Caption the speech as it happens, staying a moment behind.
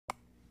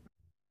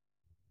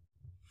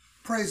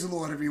Praise the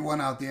Lord, everyone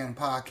out there in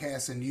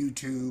podcast and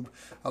YouTube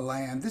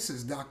land. This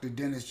is Dr.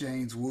 Dennis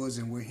James Woods,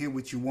 and we're here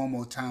with you one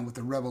more time with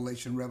the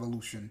Revelation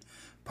Revolution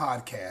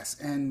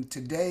podcast. And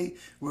today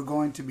we're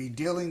going to be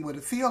dealing with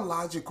a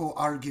theological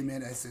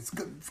argument as it's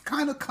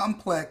kind of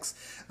complex.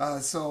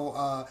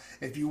 So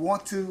if you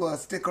want to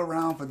stick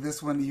around for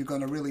this one, you're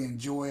going to really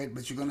enjoy it,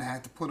 but you're going to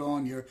have to put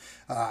on your,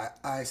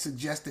 I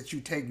suggest that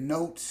you take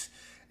notes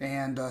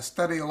and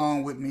study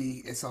along with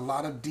me. It's a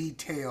lot of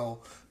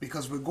detail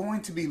because we're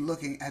going to be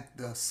looking at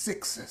the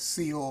sixth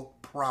seal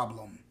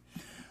problem.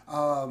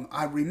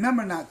 I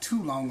remember not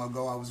too long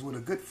ago, I was with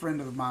a good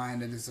friend of mine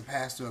that is a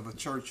pastor of a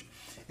church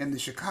in the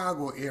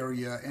Chicago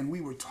area, and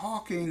we were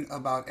talking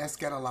about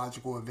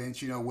eschatological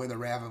events, where the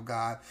wrath of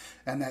God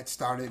and that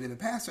started. And the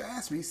pastor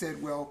asked me, he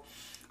said, well,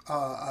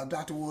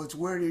 Dr. Woods,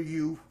 where do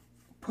you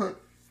put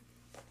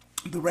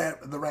the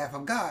wrath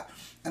of God?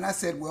 And I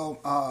said, well,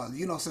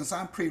 since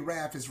I'm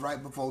pre-wrath, it's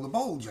right before the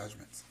bowl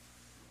judgments.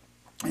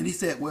 And he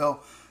said,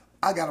 well,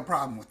 I got a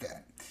problem with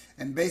that.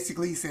 And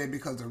basically he said,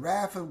 because the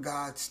wrath of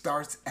God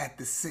starts at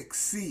the sixth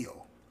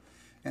seal.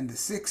 And the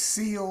sixth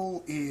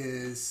seal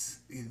is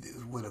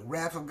what the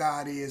wrath of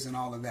God is and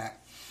all of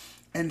that.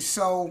 And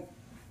so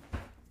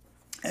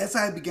as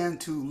I began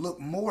to look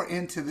more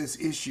into this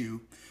issue,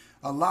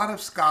 a lot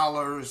of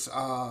scholars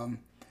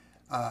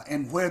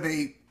and where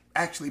they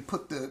actually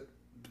put the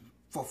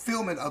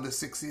fulfillment of the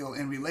sixth seal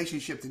in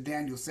relationship to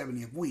Daniel's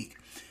 70th week,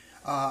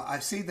 I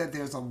see that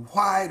there's a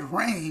wide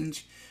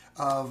range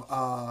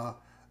of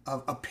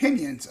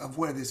opinions of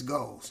where this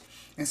goes.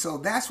 And so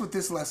that's what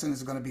this lesson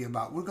is going to be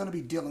about. We're going to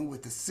be dealing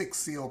with the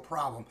sixth seal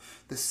problem.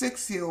 The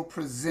sixth seal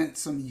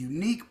presents some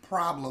unique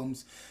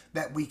problems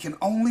that we can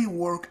only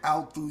work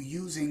out through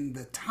using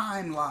the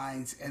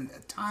timelines and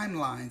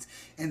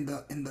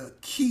the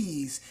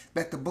keys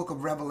that the book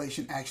of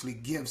Revelation actually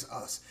gives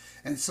us.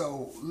 And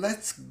so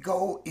let's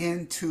go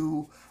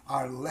into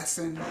our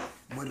lesson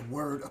with a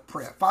word of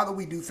prayer. Father,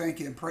 we do thank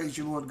you and praise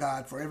you, Lord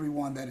God, for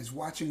everyone that is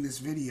watching this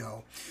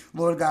video.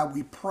 Lord God,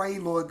 we pray,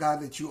 Lord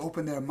God, that you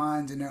open their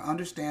minds and their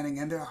understanding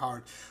and their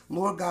heart.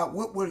 Lord God,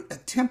 what we're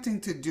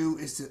attempting to do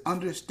is to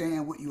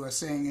understand what you are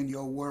saying in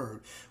your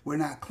word. We're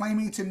not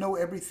claiming to know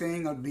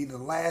everything or be the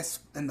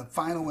last and the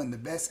final and the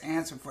best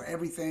answer for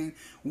everything.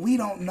 We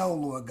don't know,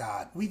 Lord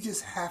God. We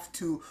just have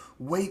to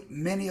wait,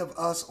 many of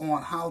us,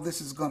 on how this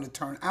is going to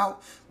turn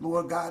out.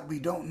 Lord God, we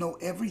don't know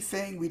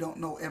everything. We don't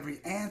know every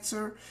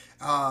answer.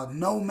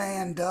 No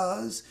man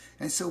does.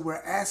 And so we're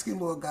asking,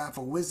 Lord God,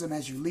 for wisdom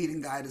as you lead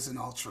and guide us in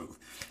all truth.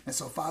 And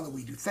so, Father,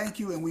 we do thank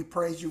you and we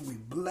praise you. We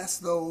bless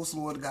those,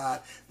 Lord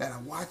God, that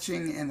are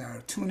watching and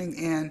are tuning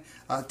in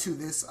to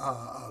this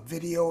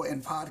video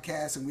and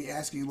podcast. And we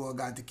ask you, Lord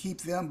God, to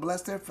keep them,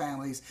 bless their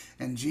families.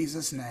 In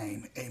Jesus'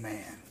 name,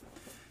 amen.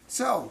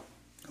 So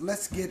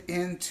let's get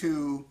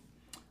into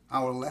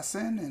our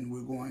lesson, and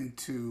we're going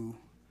to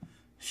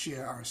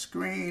share our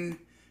screen.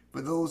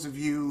 For those of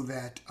you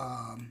that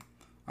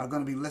are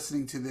going to be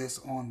listening to this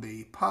on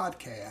the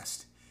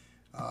podcast,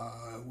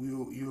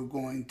 you're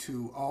going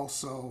to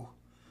also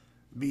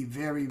be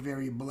very,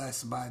 very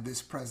blessed by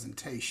this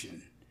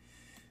presentation,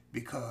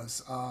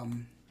 because God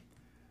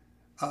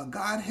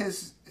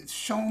has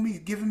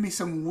given me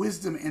some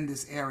wisdom in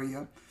this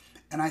area,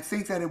 and I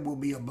think that it will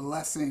be a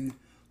blessing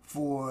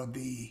for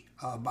the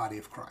body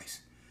of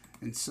Christ.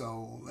 And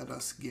so let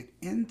us get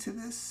into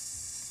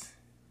this.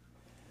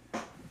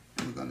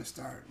 We're going to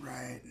start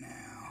right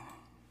now.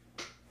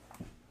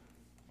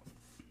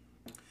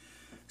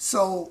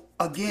 So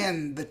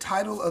again, the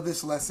title of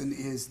this lesson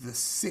is The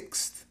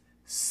Sixth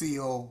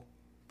Seal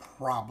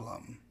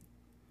Problem.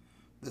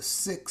 The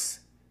Sixth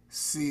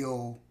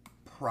Seal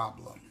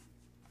Problem.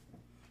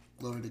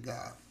 Glory to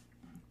God.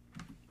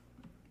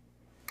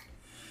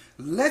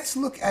 Let's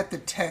look at the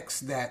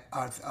text that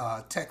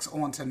text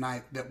on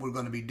tonight that we're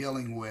going to be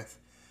dealing with,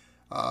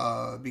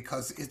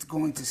 because it's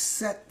going to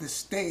set the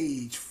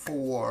stage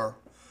for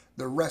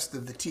the rest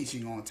of the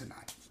teaching on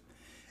tonight.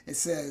 It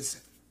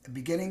says,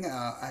 beginning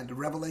at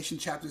Revelation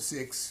chapter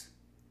 6,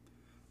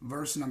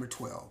 verse number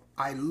 12,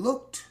 I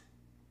looked,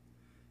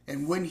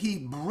 and when he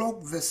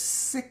broke the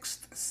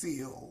sixth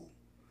seal,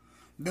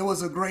 there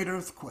was a great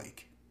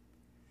earthquake,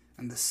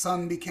 and the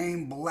sun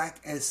became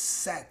black as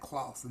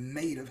sackcloth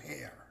made of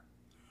hair,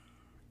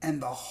 and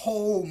the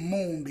whole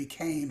moon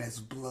became as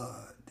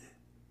blood,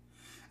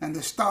 and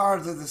the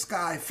stars of the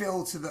sky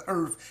fell to the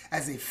earth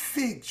as a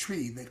fig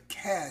tree that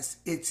casts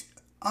its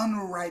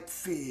unripe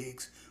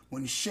figs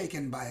when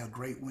shaken by a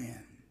great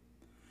wind.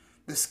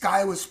 The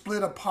sky was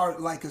split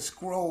apart like a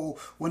scroll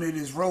when it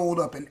is rolled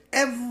up, and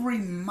every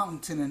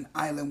mountain and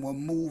island were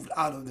moved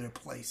out of their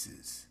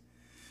places.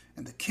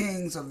 And the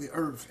kings of the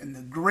earth, and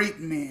the great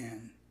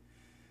men,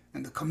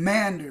 and the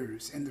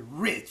commanders, and the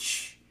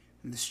rich,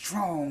 and the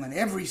strong, and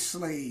every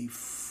slave,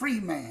 free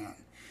man,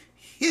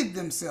 hid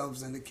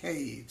themselves in the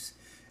caves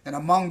and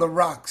among the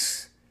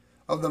rocks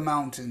of the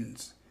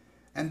mountains.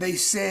 And they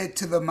said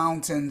to the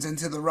mountains and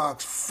to the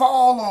rocks,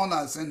 fall on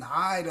us and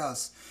hide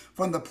us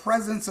from the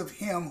presence of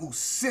him who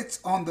sits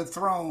on the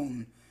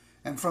throne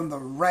and from the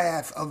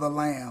wrath of the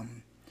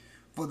Lamb.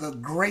 for the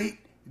great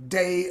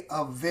day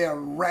of their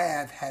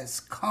wrath has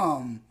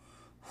come.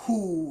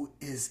 Who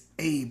is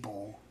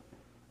able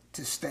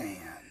to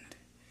stand?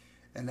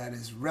 And that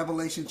is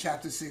Revelation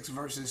chapter 6,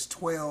 verses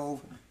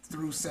 12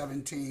 through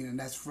 17, and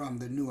that's from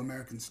the New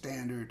American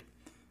Standard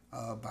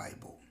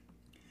Bible.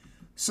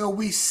 So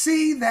we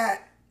see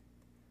that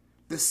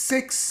the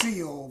sixth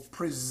seal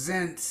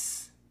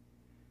presents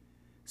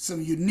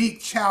some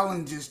unique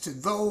challenges to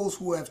those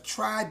who have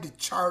tried to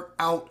chart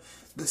out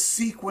the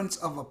sequence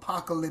of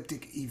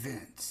apocalyptic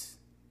events.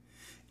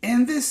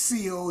 In this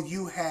seal,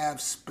 you have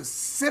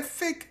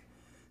specific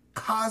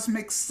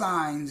cosmic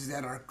signs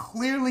that are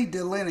clearly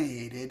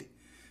delineated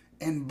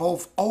in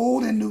both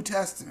Old and New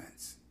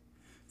Testaments.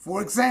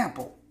 For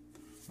example,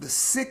 the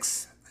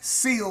sixth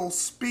seal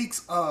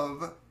speaks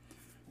of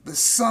the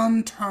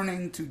sun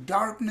turning to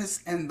darkness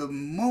and the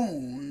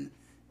moon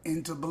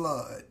into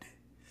blood.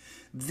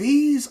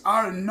 These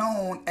are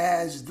known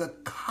as the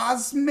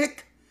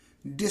cosmic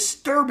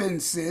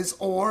disturbances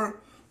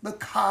or the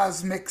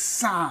cosmic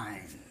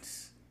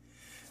signs.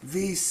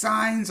 These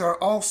signs are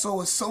also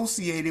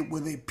associated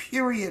with a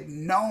period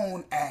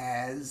known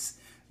as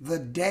the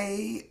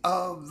Day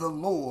of the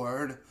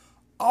Lord,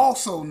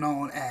 also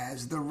known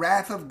as the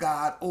wrath of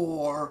God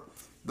or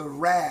the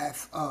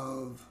wrath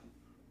of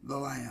the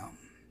Lamb.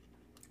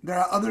 There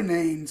are other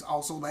names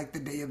also, like the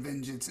Day of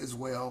Vengeance as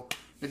well,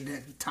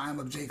 the time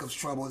of Jacob's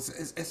trouble.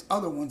 It's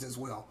other ones as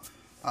well.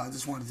 I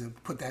just wanted to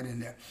put that in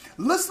there.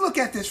 Let's look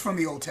at this from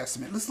the Old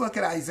Testament. Let's look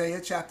at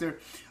Isaiah chapter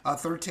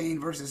 13,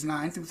 verses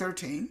 9 through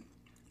 13.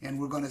 And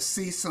we're going to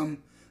see some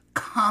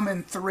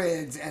common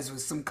threads, as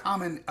with some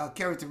common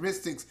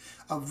characteristics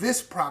of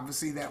this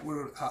prophecy that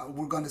we're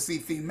going to see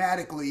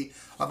thematically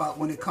about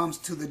when it comes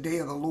to the day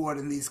of the Lord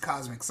and these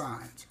cosmic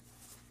signs.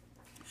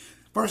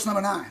 Verse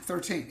number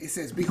 13, it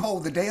says,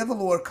 "Behold, the day of the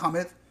Lord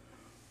cometh,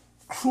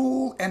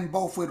 cruel and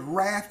both with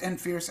wrath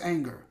and fierce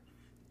anger,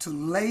 to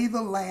lay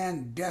the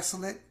land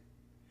desolate,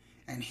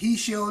 and he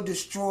shall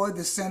destroy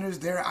the sinners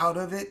there out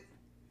of it.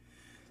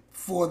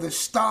 For the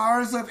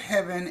stars of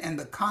heaven and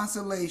the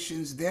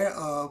constellations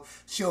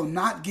thereof shall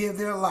not give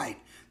their light.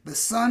 The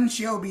sun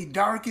shall be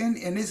darkened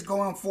in its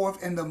going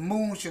forth, and the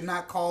moon shall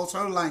not cause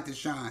her light to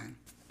shine.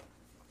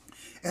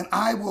 And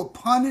I will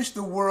punish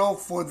the world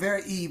for their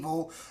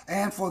evil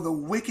and for the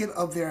wicked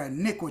of their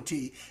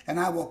iniquity. And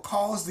I will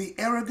cause the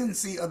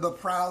arrogancy of the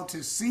proud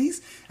to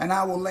cease, and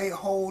I will lay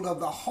hold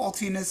of the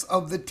haughtiness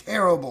of the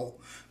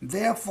terrible.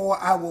 Therefore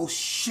I will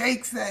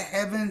shake the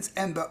heavens,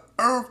 and the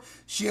earth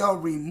shall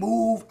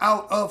remove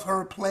out of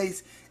her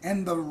place,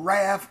 and the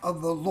wrath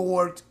of the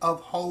Lord of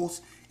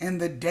hosts in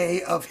the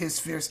day of his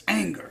fierce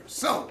anger."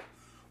 So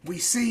we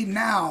see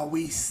now,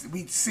 we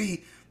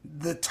see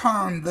the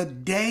term, the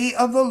day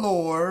of the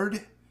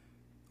Lord.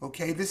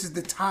 Okay, this is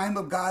the time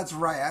of God's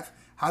wrath.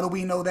 How do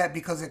we know that?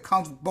 Because it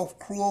comes both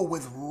cruel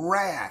with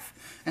wrath.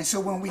 And so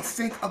when we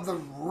think of the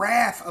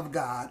wrath of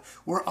God,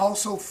 we're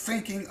also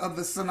thinking of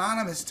the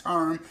synonymous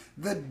term,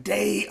 the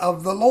day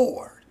of the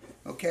Lord.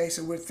 Okay,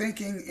 so we're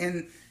thinking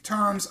in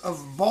terms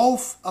of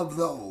both of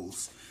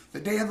those. The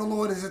day of the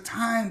Lord is a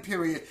time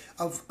period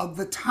of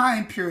the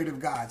time period of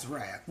God's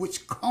wrath,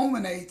 which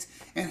culminates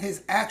in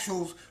his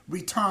actual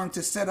return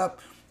to set up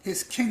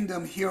his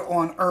kingdom here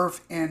on earth,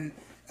 and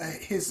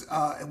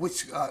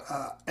which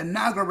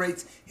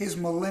inaugurates his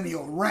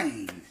millennial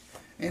reign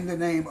in the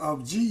name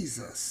of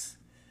Jesus.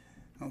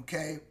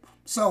 Okay,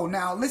 so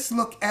now let's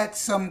look at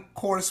some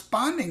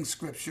corresponding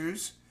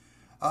scriptures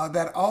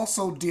that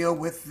also deal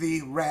with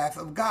the wrath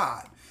of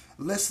God.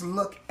 Let's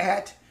look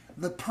at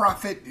the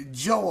prophet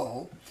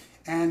Joel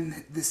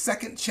and the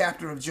second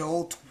chapter of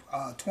Joel,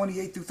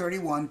 28 through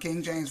 31,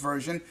 King James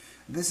Version.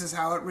 This is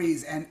how it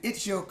reads: "And it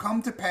shall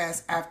come to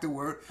pass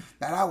afterward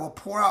that I will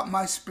pour out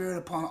my spirit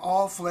upon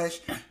all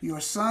flesh.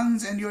 Your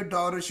sons and your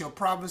daughters shall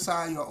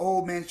prophesy, your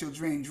old men shall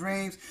dream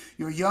dreams,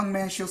 your young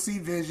men shall see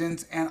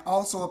visions, and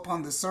also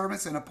upon the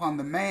servants and upon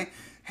the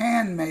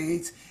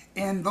handmaids.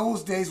 In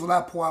those days will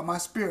I pour out my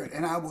spirit,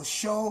 and I will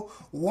show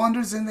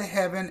wonders in the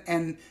heaven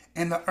and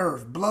in the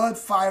earth, blood,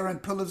 fire,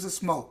 and pillars of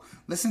smoke."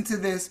 Listen to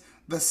this: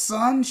 "The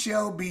sun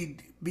shall be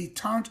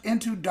turned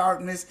into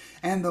darkness,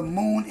 and the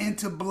moon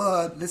into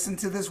blood." Listen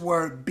to this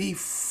word: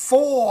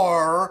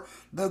 "before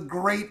the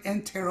great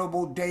and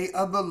terrible day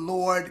of the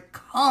Lord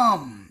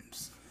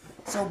comes."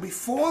 So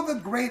before the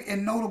great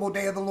and notable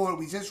day of the Lord,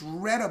 we just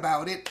read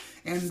about it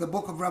in the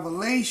book of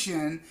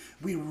Revelation.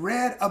 We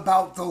read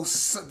about the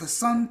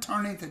sun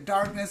turning to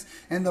darkness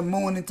and the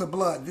moon into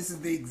blood. This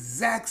is the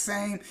exact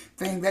same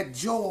thing that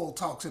Joel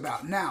talks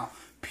about. Now,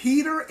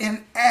 Peter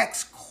in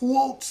Acts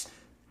quotes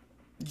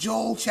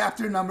Joel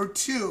chapter number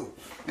 2.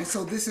 And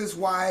so this is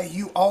why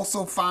you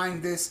also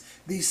find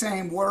these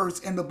same words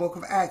in the book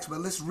of Acts.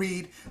 But let's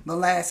read the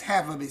last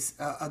half of it.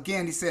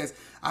 Again, he says,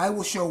 "I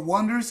will show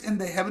wonders in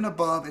the heaven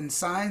above and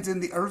signs in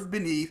the earth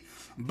beneath,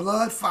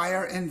 blood,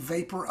 fire, and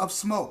vapor of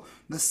smoke.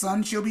 The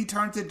sun shall be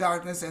turned to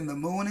darkness and the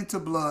moon into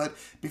blood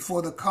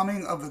before the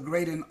coming of the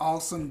great and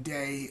awesome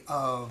day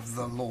of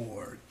the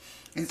Lord."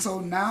 And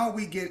so now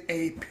we get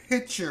a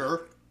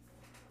picture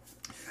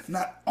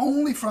not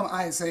only from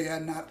Isaiah,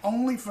 not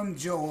only from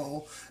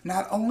Joel,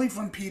 not only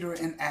from Peter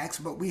and Acts,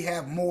 but we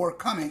have more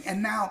coming.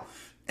 And now,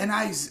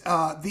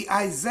 the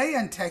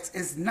Isaiah text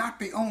is not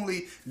the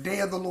only day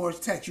of the Lord's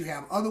text. You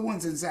have other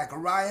ones in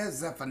Zechariah,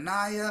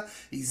 Zephaniah,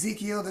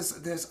 Ezekiel.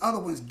 There's other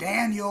ones,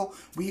 Daniel.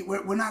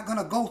 We're not going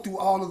to go through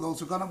all of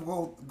those. We're going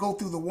to go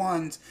through the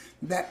ones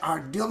that are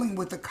dealing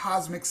with the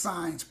cosmic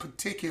signs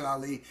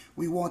particularly.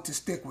 We want to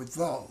stick with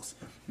those.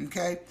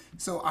 Okay?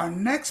 So our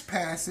next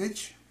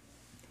passage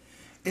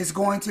is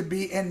going to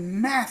be in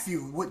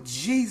Matthew, what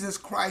Jesus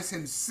Christ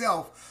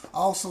himself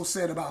also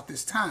said about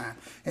this time.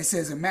 It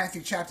says in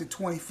Matthew chapter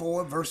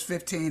 24, verse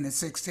 15 and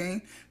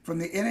 16, from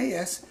the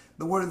NAS,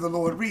 the word of the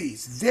Lord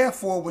reads,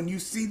 therefore, when you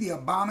see the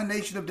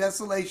abomination of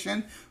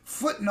desolation,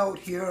 footnote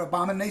here,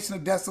 abomination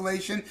of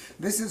desolation,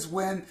 this is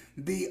when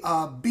the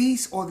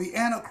beast or the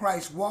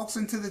Antichrist walks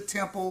into the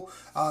temple.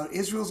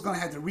 Israel's going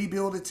to have to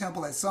rebuild the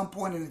temple at some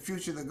point in the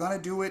future. They're going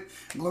to do it.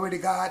 Glory to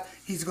God.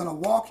 He's going to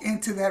walk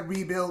into that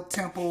rebuilt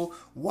temple,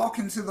 walk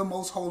into the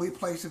most holy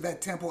place of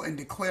that temple and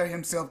declare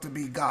himself to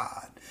be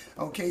God.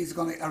 Okay, he's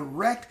going to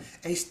erect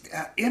an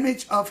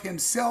image of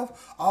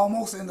himself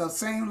almost in the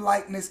same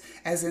likeness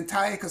as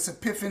Antiochus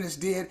Epiphanes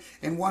did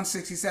in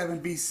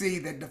 167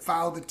 BC that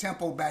defiled the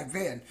temple back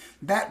then.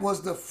 That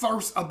was the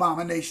first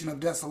abomination of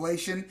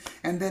desolation.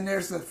 And then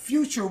there's the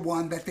future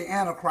one that the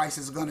Antichrist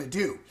is going to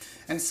do.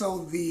 And so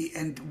the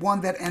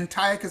one that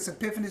Antiochus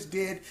Epiphanes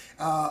did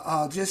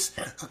just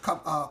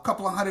a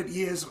couple of hundred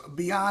years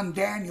beyond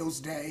Daniel's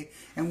day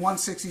in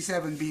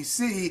 167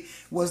 BC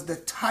was the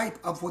type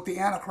of what the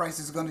Antichrist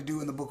is going to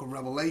do in the book of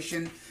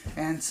Revelation.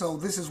 And so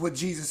this is what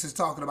Jesus is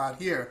talking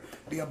about here,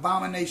 the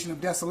abomination of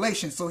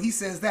desolation. So he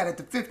says that at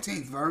the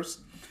 15th verse,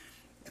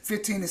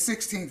 15 and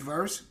 16th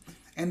verse.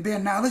 And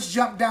then now let's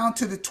jump down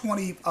to the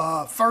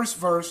 21st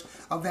verse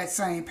of that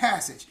same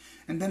passage.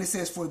 And then it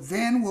says, for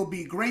then will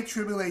be great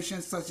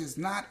tribulation such as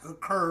not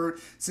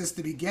occurred since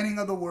the beginning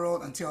of the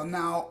world until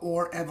now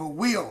or ever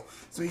will.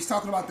 So he's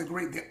talking about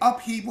the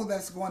upheaval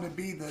that's going to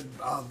be, the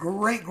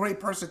great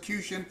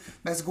persecution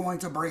that's going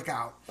to break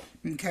out.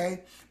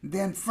 Okay.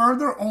 Then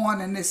further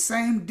on in this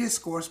same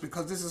discourse,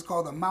 because this is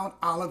called the Mount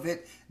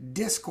Olivet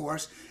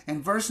discourse,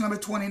 in verse number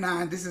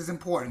 29, this is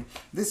important.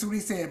 This is what he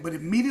said, but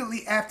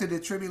immediately after the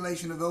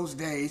tribulation of those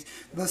days,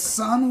 the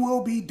sun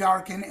will be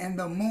darkened and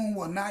the moon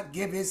will not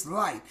give its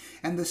light,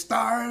 and the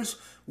stars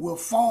will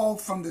fall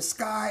from the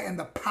sky and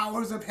the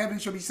powers of heaven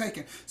shall be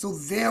shaken. So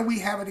there we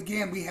have it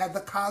again. We have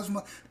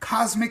the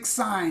cosmic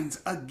signs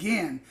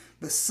again.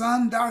 The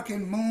sun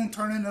darkened, moon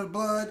turning to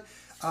blood,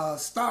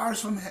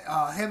 stars from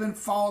heaven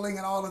falling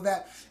and all of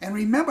that. And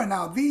remember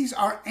now, these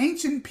are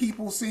ancient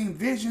people seeing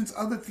visions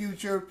of the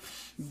future.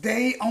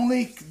 They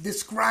only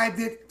described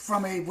it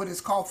from what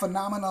is called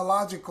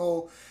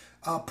phenomenological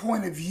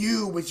point of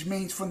view, which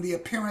means from the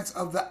appearance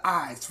of the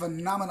eyes,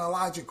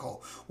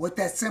 phenomenological. What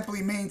that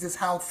simply means is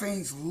how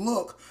things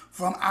look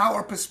from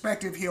our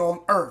perspective here on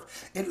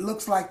earth. It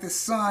looks like the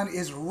sun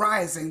is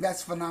rising.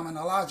 That's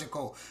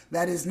phenomenological.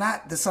 That is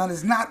not, the sun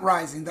is not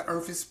rising, the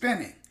earth is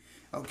spinning.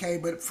 Okay,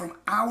 but from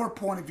our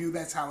point of view,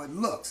 that's how it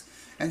looks.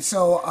 And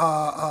so,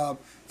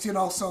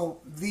 so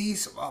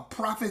these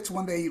prophets,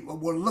 when they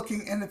were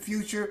looking in the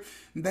future,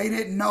 they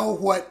didn't know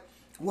what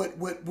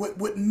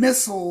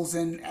missiles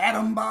and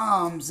atom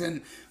bombs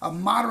and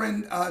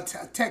modern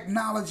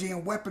technology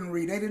and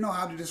weaponry. They didn't know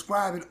how to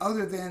describe it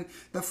other than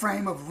the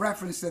frame of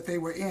reference that they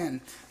were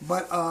in.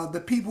 But the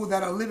people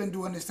that are living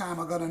during this time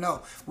are going to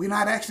know. We're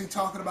not actually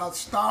talking about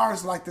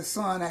stars like the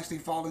sun actually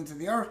falling to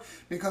the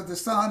earth, because the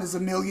sun is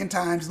 1,000,000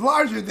 times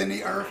larger than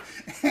the earth.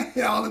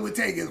 And all it would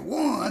take is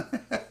one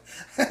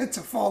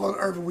to fall on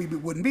earth and we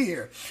wouldn't be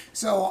here.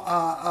 So,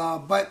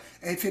 but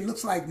if it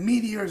looks like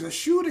meteors or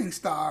shooting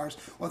stars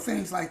or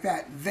things like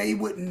that, they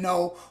wouldn't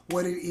know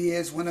what it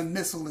is when a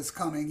missile is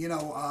coming. You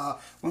know,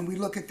 when we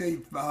look at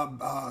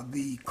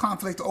the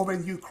conflict over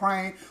in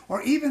Ukraine,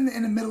 or even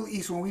in the Middle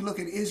East, when we look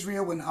at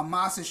Israel, when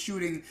Hamas is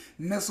shooting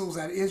missiles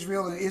at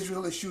Israel and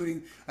Israel is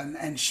shooting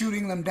and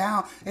shooting them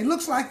down, it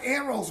looks like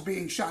arrows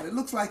being shot. It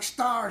looks like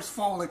stars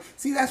falling.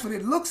 See, that's what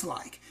it looks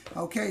like.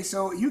 Okay,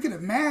 so you can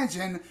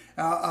imagine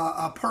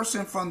a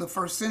person from the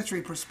first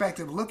century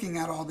perspective looking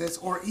at all this,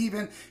 or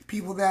even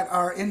people that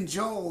are in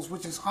Joel's,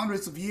 which is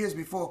hundreds of years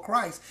before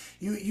Christ.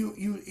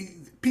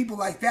 People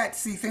like that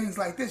see things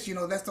like this. You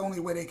know, that's the only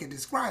way they can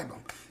describe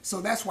them.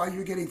 So that's why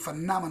you're getting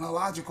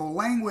phenomenological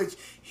language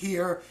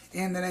here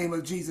in the name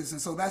of Jesus.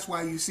 And so that's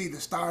why you see the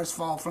stars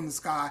fall from the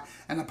sky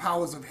and the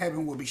powers of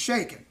heaven will be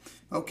shaken.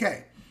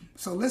 Okay.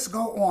 So let's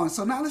go on.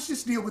 So now let's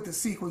just deal with the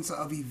sequence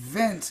of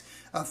events,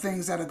 of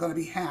things that are going to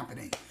be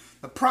happening.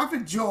 The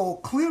prophet Joel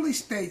clearly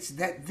states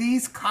that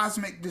these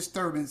cosmic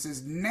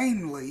disturbances,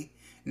 namely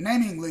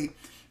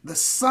the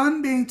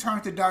sun being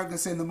turned to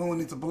darkness and the moon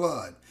into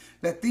blood,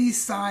 that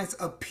these signs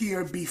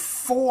appear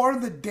before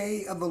the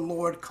day of the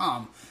Lord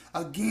come.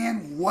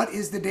 Again, what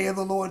is the day of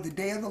the Lord? The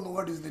day of the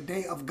Lord is the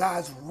day of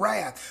God's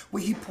wrath,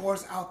 where he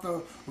pours out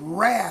the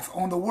wrath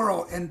on the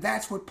world. And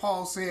that's what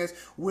Paul says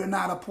we're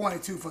not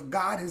appointed to, for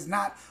God has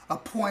not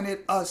appointed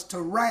us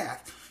to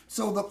wrath.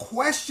 So the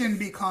question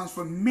becomes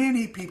for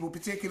many people,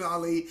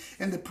 particularly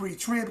in the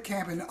pre-trib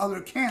camp and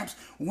other camps,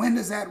 when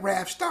does that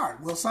wrath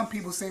start? Well, some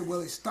people say, well,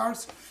 it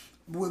starts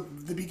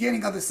with the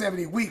beginning of the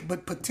 70th week,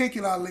 but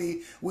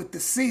particularly with the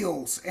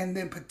seals, and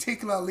then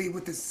particularly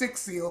with the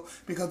sixth seal,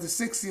 because the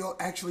sixth seal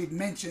actually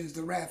mentions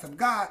the wrath of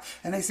God.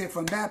 And they say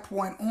from that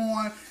point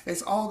on,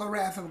 it's all the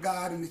wrath of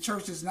God, and the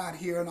church is not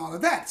here, and all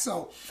of that.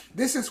 So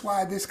this is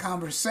why this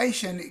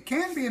conversation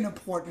can be an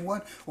important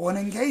one or an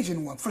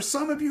engaging one. For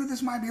some of you,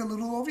 this might be a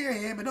little over your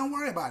head, but don't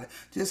worry about it.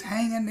 Just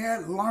hang in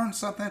there, learn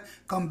something.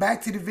 Come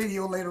back to the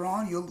video later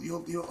on.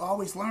 You'll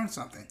always learn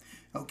something.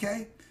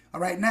 Okay? All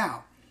right,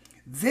 now.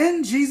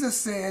 Then Jesus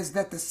says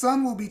that the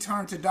sun will be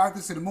turned to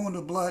darkness and the moon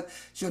to blood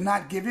shall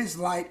not give his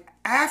light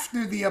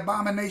after the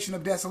abomination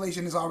of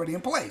desolation is already in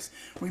place.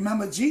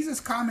 Remember, Jesus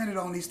commented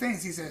on these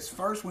things. He says,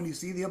 first, when you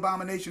see the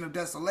abomination of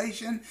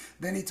desolation,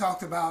 then he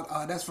talked about,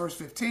 that's verse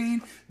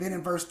 15. Then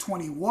in verse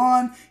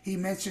 21, he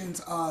mentions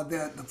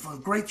for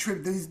great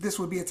this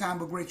would be a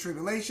time of great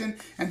tribulation.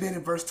 And then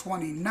in verse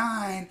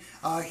 29,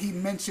 he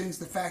mentions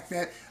the fact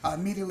that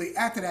immediately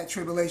after that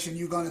tribulation,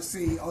 you're going to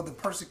see the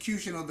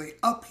persecution or the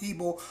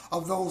upheaval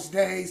of those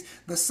days.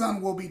 The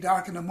sun will be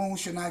dark and the moon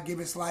shall not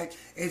give its light.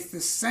 It's the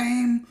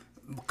same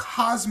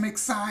cosmic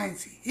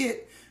signs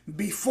hit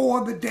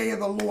before the day of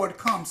the Lord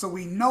comes. So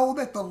we know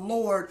that the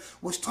Lord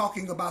was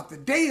talking about the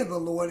day of the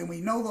Lord, and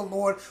we know the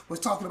Lord was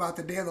talking about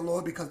the day of the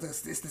Lord because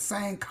it's the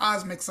same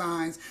cosmic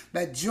signs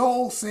that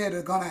Joel said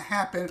are going to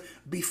happen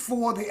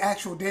before the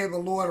actual day of the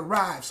Lord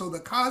arrives. So the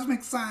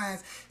cosmic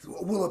signs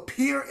will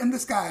appear in the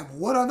sky.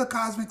 What are the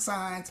cosmic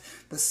signs?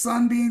 The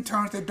sun being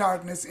turned to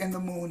darkness and the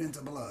moon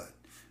into blood.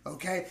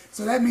 Okay,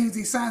 so that means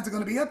these signs are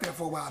going to be up there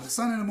for a while. The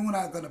sun and the moon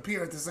are going to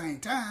appear at the same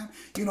time.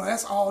 You know,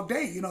 that's all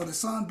day. You know, the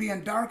sun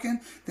being darkened,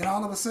 then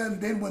all of a sudden,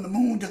 then when the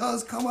moon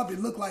does come up, it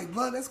look like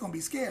blood. That's going to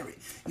be scary.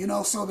 You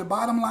know, so the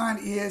bottom line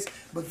is,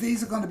 but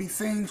these are going to be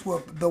things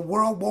where the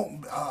world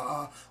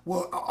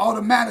will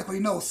automatically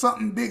know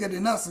something bigger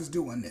than us is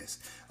doing this.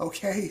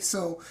 Okay,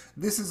 so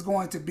this is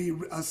going to be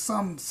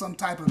some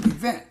type of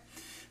event.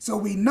 So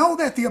we know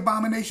that the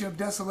abomination of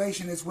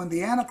desolation is when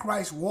the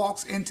Antichrist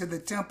walks into the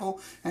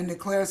temple and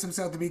declares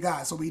himself to be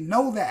God. So we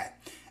know that.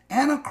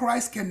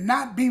 Antichrist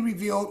cannot be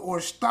revealed or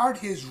start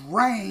his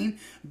reign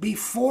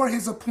before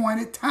his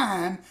appointed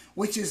time,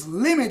 which is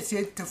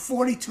limited to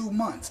 42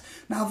 months.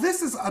 Now,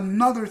 this is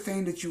another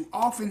thing that you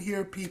often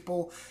hear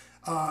people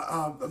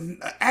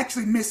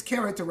actually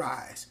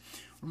mischaracterize.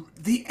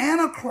 The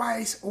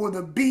Antichrist or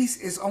the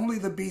beast is only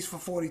the beast for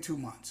 42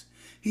 months.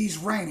 He's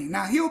reigning.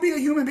 Now, he'll be a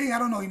human being. I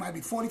don't know. He might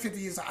be 40, 50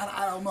 years.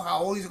 I don't know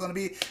how old he's going to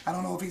be. I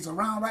don't know if he's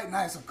around right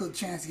now. It's a good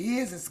chance he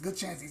is. It's a good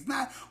chance he's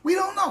not. We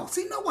don't know.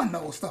 See, no one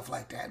knows stuff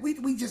like that.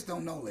 We just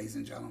don't know, ladies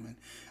and gentlemen.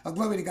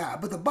 Glory to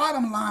God. But the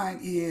bottom line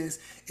is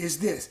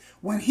this.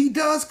 When he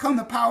does come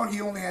to power,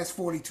 he only has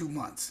 42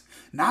 months.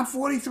 Not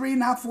 43,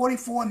 not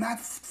 44,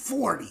 not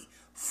 40.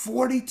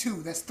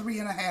 42. That's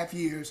 3.5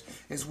 years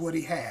is what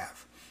he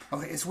have.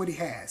 Okay, it's what he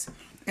has.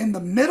 In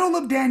the middle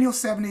of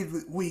Daniel's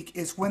 70th week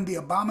is when the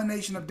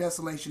abomination of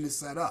desolation is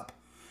set up.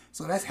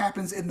 So that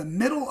happens in the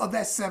middle of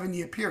that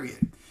 7-year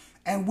period.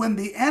 And when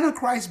the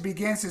Antichrist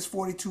begins his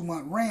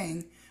 42-month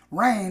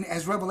reign,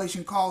 as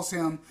Revelation calls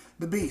him,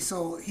 the beast.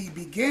 So he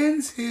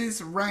begins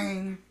his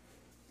reign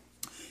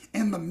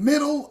in the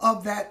middle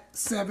of that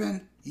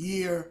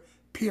 7-year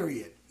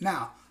period.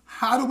 Now,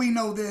 how do we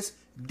know this?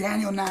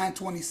 Daniel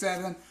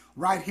 9:27,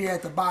 right here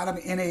at the bottom,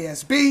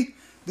 NASB.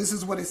 This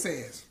is what it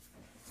says.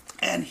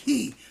 And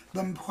he,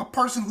 the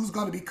person who's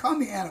going to become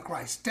the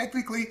Antichrist,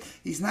 technically,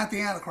 he's not the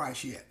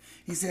Antichrist yet.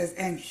 He says,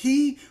 and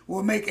he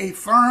will make a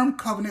firm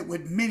covenant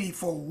with many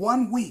for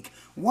 1 week.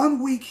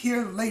 1 week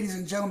here, ladies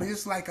and gentlemen,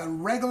 it's like a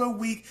regular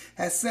week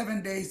has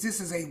 7 days. This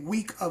is a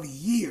week of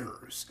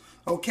years.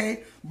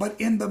 Okay, but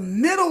in the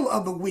middle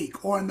of the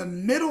week or in the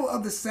middle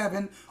of the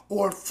 7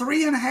 or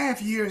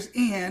 3.5 years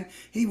in,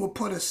 he will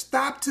put a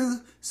stop to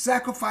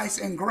sacrifice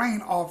and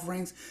grain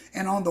offerings.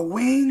 And on the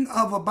wing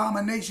of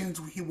abominations,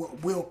 he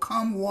will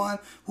come one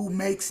who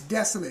makes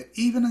desolate,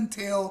 even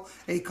until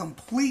a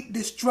complete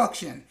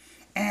destruction.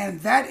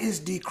 And that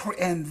is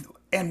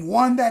and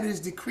one that is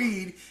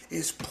decreed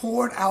is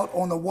poured out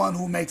on the one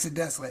who makes it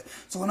desolate.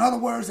 So in other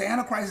words, the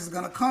Antichrist is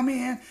going to come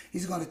in.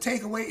 He's going to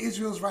take away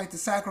Israel's right to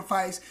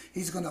sacrifice.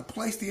 He's going to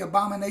place the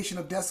abomination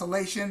of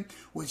desolation,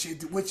 which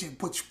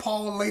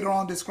Paul later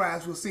on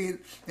describes. We'll see it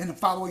in the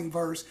following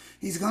verse.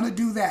 He's going to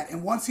do that.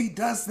 And once he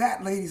does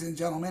that, ladies and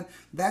gentlemen,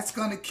 that's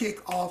going to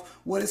kick off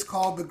what is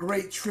called the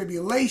Great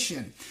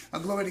Tribulation.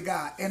 Glory to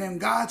God. And in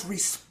God's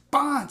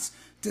response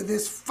to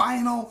this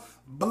final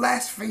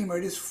blasphemer,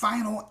 this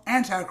final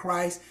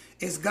Antichrist,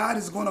 is God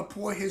is going to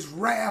pour his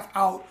wrath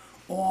out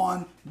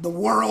on the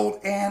world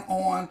and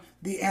on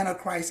the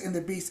Antichrist and the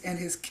beast and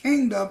his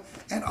kingdom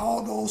and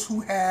all those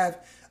who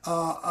have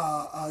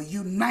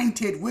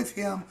united with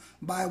him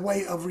by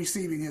way of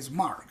receiving his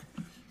mark.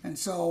 And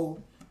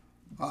so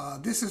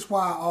this is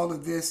why all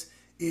of this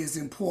is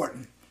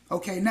important.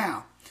 Okay,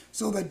 now,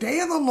 so the day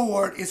of the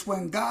Lord is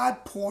when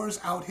God pours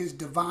out his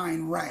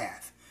divine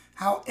wrath.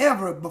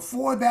 However,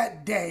 before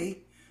that day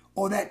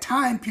or that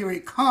time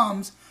period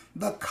comes,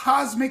 the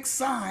cosmic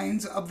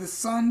signs of the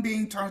sun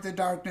being turned to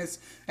darkness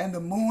and the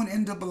moon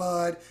into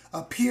blood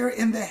appear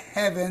in the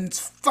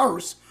heavens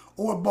first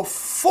or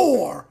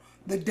before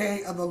the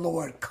day of the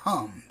Lord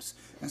comes.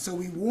 And so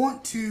we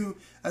want to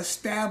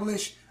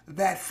establish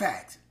that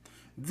fact.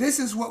 This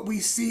is what we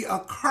see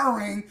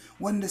occurring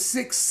when the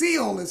sixth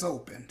seal is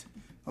opened.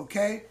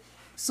 Okay?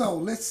 So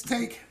let's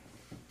take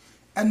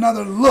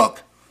another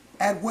look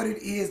at what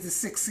it is the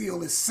sixth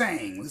seal is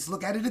saying. Let's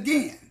look at it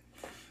again.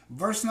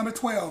 Verse number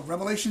 12,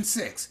 Revelation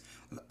 6.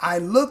 I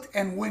looked,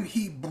 and when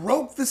he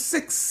broke the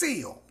sixth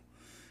seal,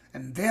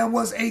 and there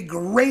was a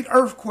great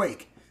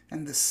earthquake,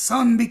 and the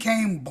sun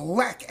became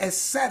black as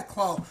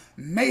sackcloth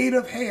made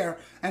of hair,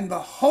 and the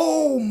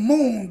whole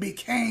moon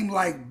became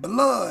like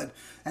blood,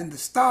 and the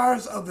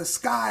stars of the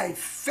sky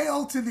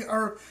fell to the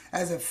earth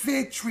as a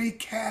fig tree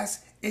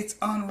casts its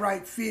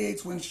unripe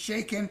figs when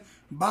shaken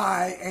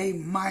by a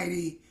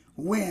mighty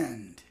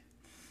wind.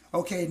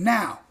 Okay,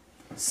 now,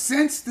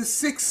 since the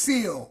sixth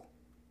seal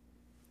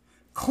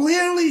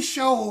clearly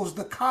shows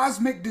the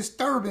cosmic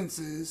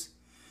disturbances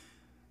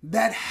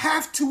that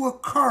have to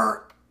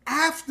occur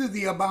after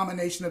the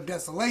abomination of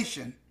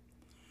desolation,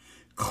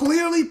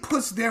 clearly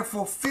puts their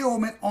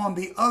fulfillment on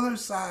the other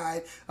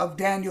side of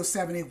Daniel's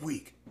 70th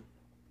week.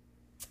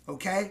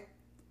 Okay?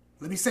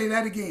 Let me say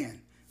that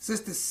again.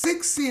 Since the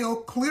sixth seal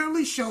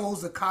clearly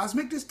shows the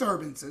cosmic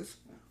disturbances,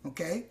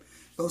 okay,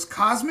 those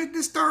cosmic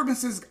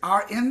disturbances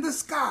are in the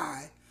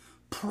sky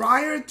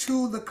prior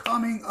to the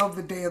coming of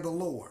the day of the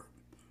Lord.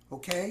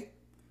 Okay?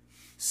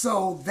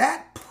 So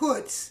that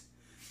puts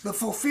the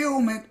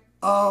fulfillment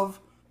of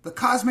the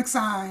cosmic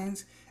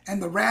signs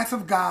and the wrath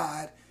of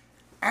God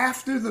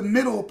after the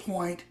middle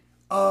point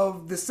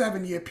of the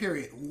 7-year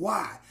period.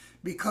 Why?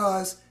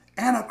 Because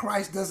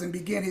Antichrist doesn't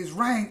begin his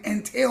reign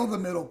until the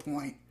middle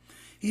point.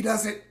 He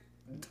doesn't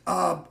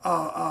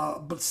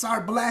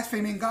start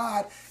blaspheming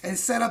God and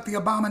set up the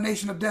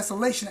abomination of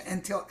desolation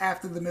until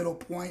after the middle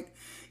point.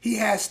 He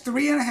has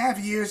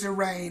 3.5 years to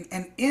reign,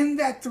 and in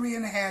that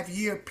 3.5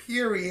 year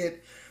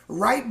period,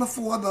 right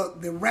before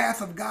the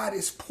wrath of God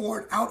is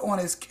poured out on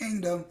his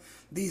kingdom,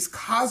 these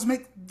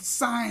cosmic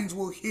signs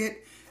will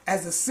hit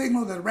as a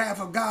signal that the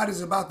wrath of God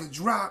is about to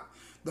drop.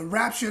 The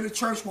rapture of the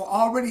church will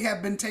already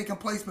have been taking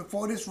place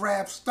before this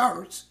wrath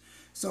starts.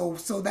 So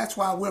that's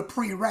why we're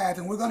pre-wrath,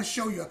 and we're going to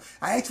show you.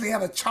 I actually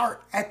have a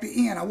chart at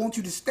the end. I want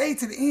you to stay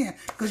to the end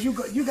because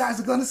you guys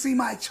are going to see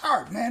my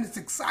chart, man. It's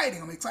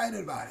exciting. I'm excited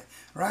about it,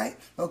 right?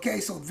 Okay,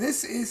 so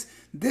this is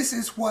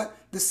what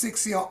the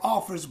sixth seal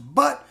offers,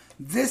 but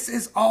this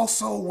is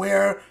also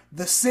where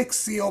the sixth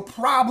seal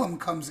problem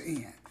comes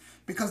in,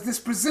 because this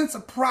presents a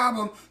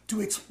problem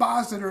to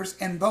expositors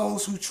and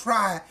those who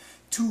try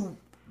to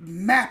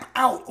map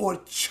out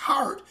or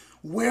chart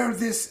where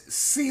this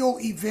seal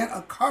event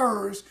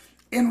occurs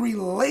in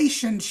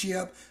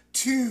relationship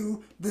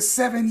to the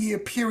 7-year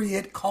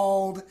period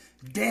called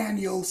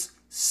Daniel's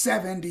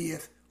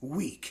 70th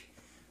week.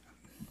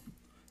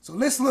 So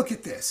let's look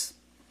at this.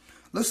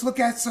 Let's look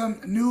at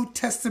some New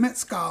Testament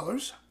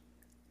scholars.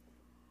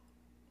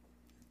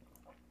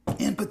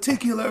 In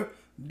particular,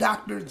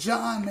 Dr.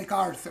 John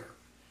MacArthur.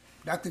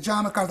 Dr.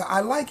 John MacArthur. I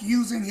like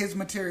using his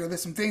material.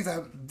 There's some things I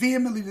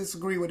vehemently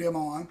disagree with him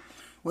on.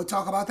 We'll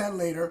talk about that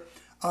later.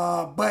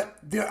 But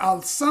there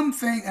are some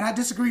things, and I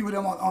disagree with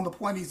him on the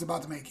point he's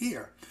about to make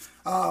here.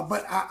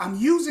 But I'm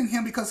using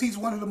him because he's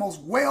one of the most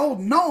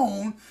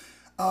well-known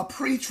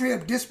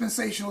pre-trib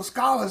dispensational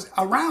scholars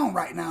around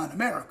right now in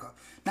America.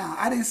 Now,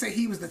 I didn't say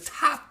he was the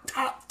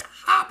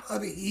top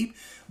of the heap,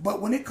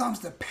 but when it comes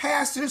to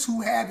pastors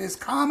who have his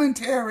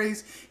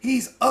commentaries,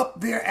 he's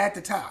up there at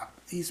the top.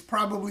 He's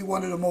probably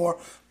one of the more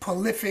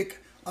prolific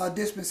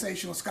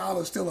dispensational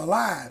scholars still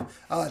alive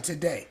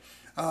today.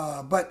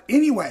 But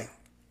anyway,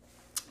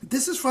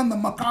 this is from the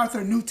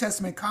MacArthur New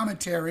Testament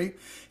commentary,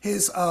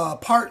 his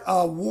part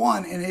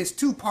 1 in his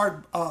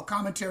 2-part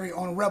commentary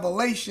on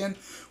Revelation,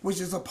 which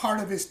is a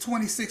part of his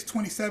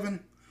 26-27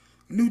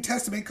 New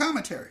Testament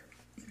commentary.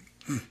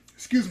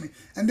 Excuse me.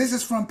 And this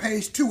is from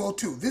page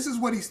 202. This is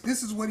what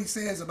he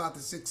says about the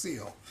sixth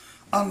seal.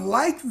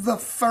 Unlike the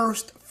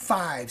first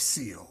 5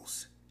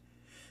 seals,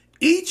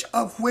 each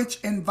of which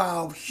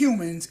involve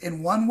humans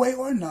in one way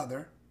or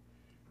another,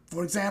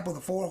 for example,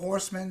 the 4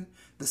 horsemen,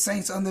 the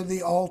saints under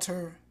the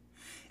altar,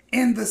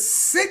 in the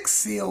sixth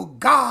seal,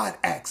 God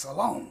acts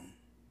alone.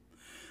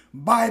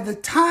 By the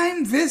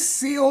time this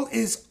seal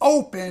is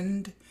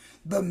opened,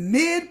 the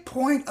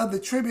midpoint of the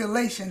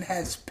tribulation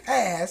has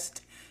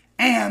passed,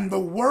 and the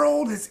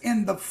world is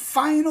in the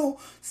final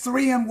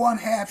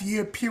 3.5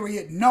 year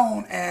period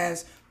known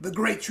as the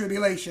Great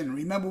Tribulation.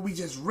 Remember, we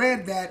just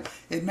read that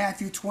in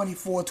Matthew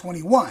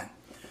 24:21.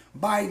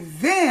 By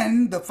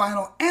then, the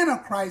final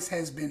Antichrist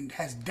has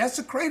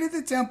desecrated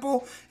the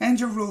temple and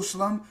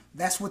Jerusalem.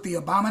 That's what the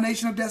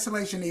abomination of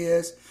desolation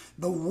is.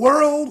 The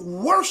world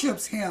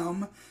worships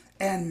him,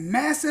 and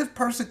massive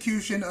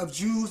persecution of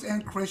Jews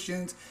and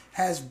Christians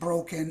has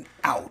broken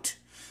out.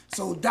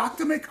 So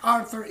Dr.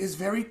 MacArthur is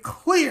very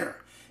clear.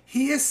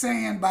 He is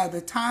saying by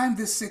the time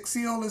this sixth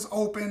seal is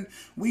open,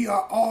 we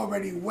are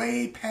already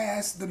way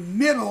past the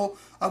middle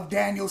of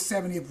Daniel's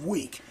 70th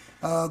week.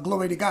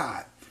 Glory to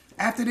God.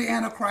 After the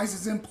Antichrist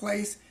is in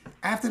place,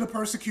 after the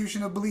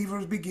persecution of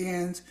believers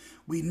begins,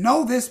 we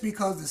know this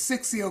because the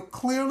sixth seal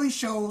clearly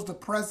shows the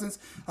presence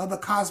of the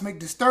cosmic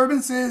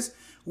disturbances,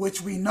 which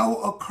we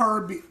know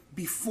occur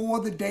before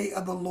the day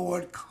of the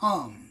Lord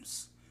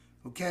comes.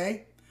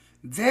 Okay?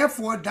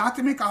 Therefore,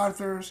 Dr.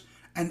 MacArthur's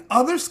and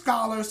other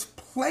scholars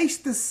place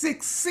the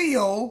sixth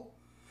seal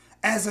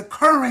as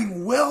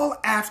occurring well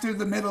after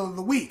the middle of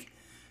the week.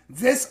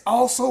 This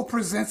also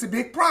presents a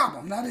big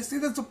problem. Now, they see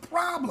there's a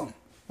problem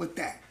with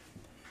that.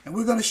 And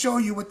we're going to show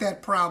you what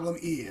that problem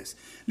is.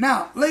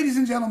 Now, ladies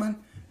and gentlemen,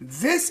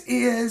 this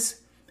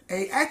is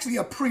actually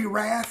a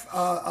pre-wrath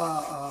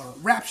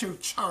rapture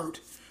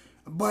chart,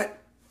 but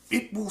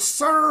it will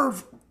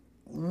serve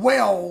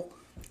well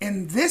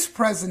in this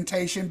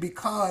presentation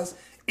because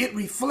it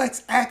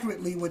reflects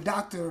accurately what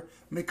Dr.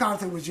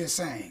 MacArthur was just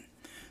saying.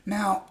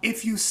 Now,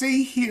 if you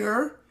see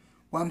here,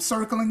 well, I'm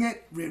circling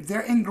it,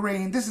 they're in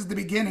green. This is the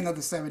beginning of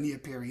the 7-year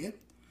period.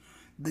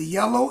 The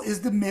yellow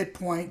is the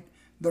midpoint.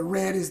 The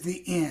red is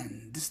the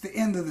end. This is the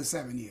end of the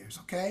 7 years,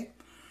 okay?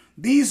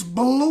 These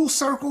blue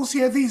circles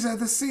here, these are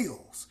the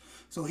seals.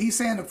 So he's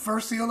saying the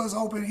first seal is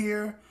open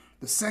here.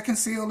 The second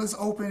seal is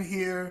open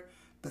here.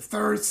 The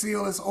third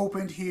seal is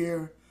opened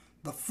here.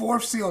 The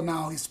fourth seal,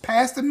 now he's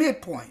past the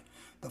midpoint.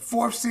 The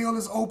fourth seal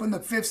is open. The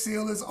fifth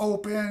seal is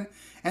open.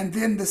 And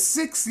then the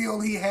sixth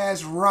seal he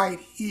has right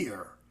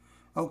here.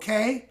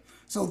 Okay?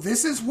 So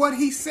this is what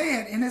he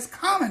said in his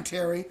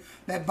commentary,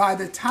 that by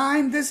the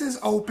time this is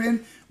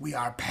open, we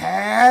are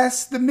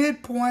past the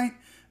midpoint,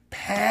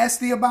 past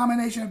the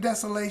abomination of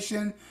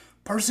desolation.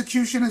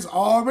 Persecution is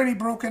already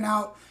broken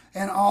out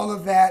and all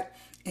of that.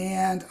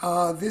 And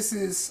this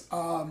is,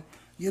 why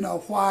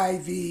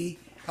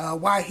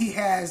he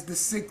has the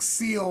sixth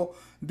seal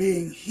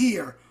being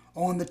here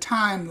on the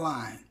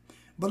timeline.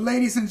 But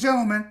ladies and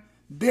gentlemen,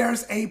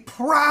 there's a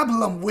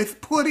problem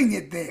with putting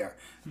it there.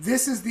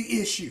 This is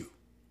the issue.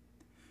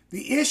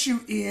 The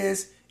issue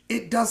is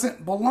it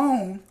doesn't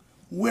belong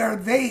where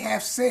they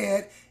have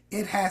said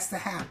it has to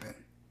happen.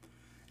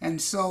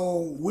 And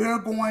so we're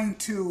going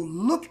to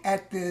look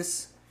at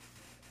this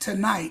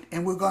tonight,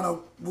 and we're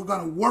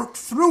gonna work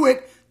through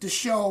it to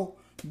show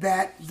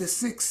that the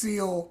sixth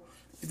seal,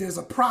 there's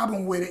a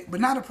problem with it, but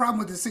not a problem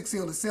with the sixth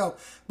seal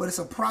itself, but it's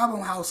a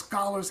problem how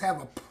scholars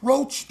have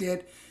approached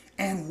it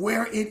and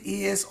where it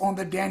is on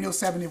the Daniel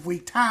 70th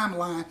week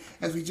timeline,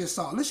 as we just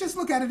saw. Let's just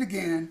look at it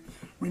again.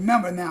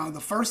 Remember now, the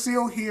first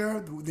seal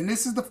here, then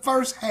this is the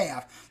first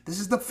half. This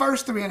is the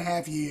first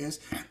 3.5 years.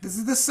 This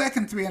is the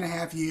second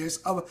 3.5 years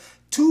of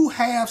 2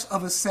 halves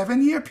of a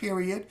 7-year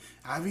period.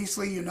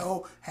 Obviously,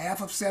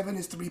 half of 7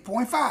 is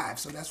 3.5.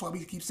 So that's why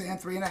we keep saying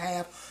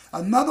 3.5.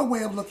 Another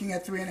way of looking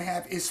at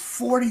 3.5 is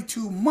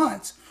 42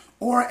 months,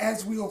 or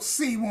as we'll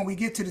see when we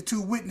get to the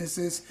 2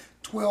 witnesses,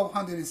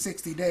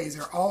 1,260 days.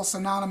 They're all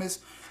synonymous.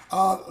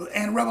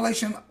 And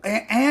Revelation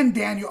and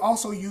Daniel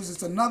also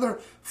uses another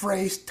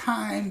phrase,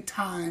 time,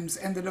 times,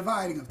 and the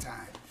dividing of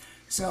time.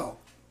 So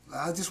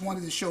I just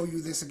wanted to show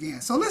you this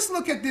again. So let's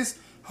look at this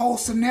whole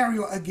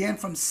scenario again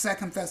from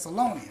 2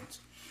 Thessalonians.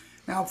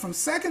 Now from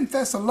 2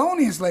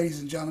 Thessalonians, ladies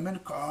and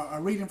gentlemen,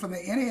 reading from the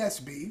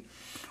NASB,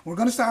 we're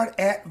going to start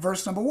at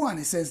verse number 1.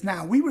 It says,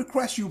 "Now we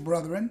request you,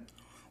 brethren,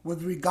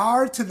 with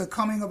regard to the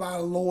coming of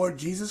our Lord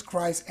Jesus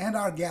Christ and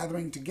our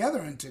gathering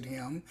together unto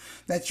him,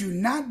 that you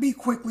not be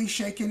quickly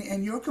shaken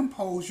in your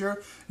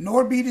composure,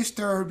 nor be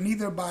disturbed,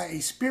 neither by a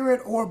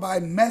spirit or by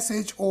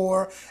message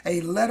or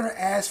a letter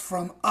as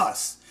from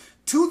us,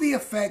 to the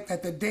effect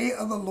that the day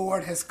of the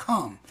Lord has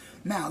come."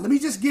 Now, let me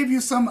just give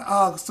you some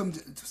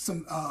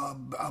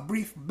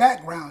brief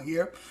background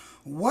here.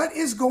 What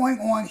is going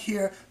on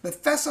here? The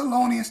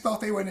Thessalonians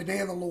thought they were in the day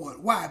of the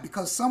Lord. Why?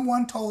 Because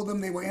someone told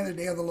them they were in the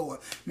day of the Lord.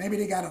 Maybe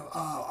they got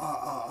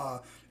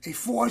a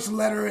forged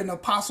letter in the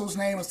apostle's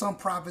name or some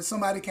prophet.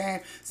 Somebody came,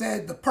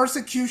 said the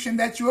persecution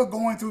that you are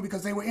going through,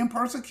 because they were in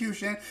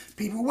persecution.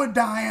 People were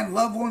dying.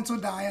 Loved ones were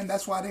dying.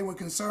 That's why they were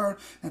concerned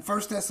in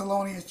 1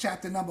 Thessalonians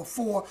chapter number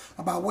 4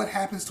 about what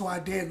happens to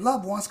our dead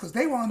loved ones, because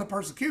they were under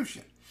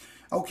persecution.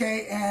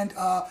 Okay, and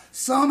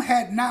some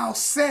had now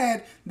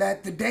said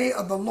that the day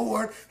of the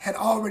Lord had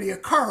already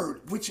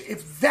occurred, which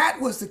if that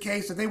was the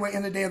case, that they were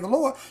in the day of the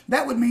Lord,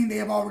 that would mean they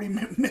have already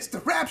missed the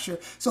rapture.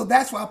 So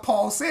that's why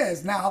Paul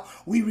says, now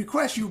we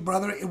request you,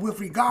 brother, with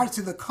regard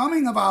to the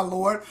coming of our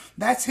Lord,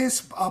 that's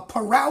his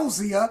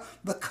parousia,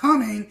 the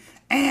coming,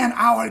 and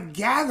our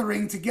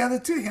gathering together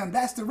to him.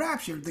 That's the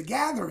rapture, the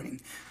gathering.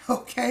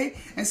 Okay,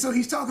 and so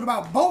he's talking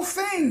about both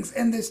things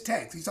in this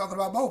text. He's talking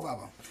about both of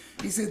them.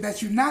 He says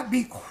that you not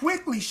be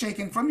quickly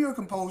shaken from your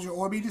composure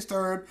or be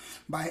disturbed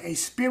by a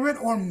spirit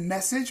or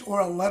message or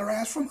a letter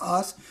as from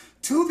us,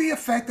 to the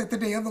effect that the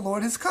day of the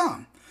Lord has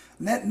come.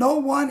 Let no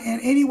one in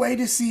any way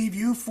deceive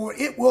you, for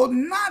it will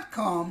not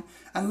come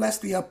unless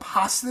the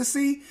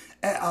apostasy,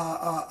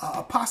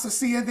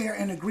 apostasia there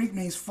in the Greek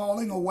means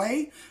falling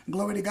away.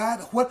 Glory to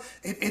God. What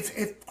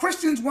if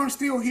Christians weren't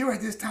still here at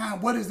this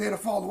time, what is there to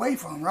fall away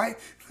from, right?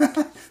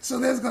 So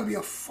there's going to be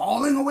a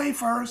falling away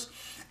first,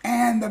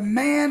 and the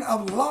man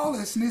of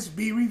lawlessness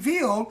be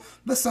revealed,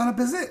 the son of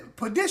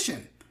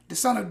perdition, the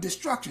son of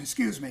destruction,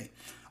 excuse me.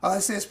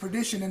 It says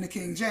perdition in the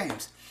King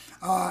James.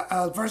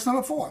 Verse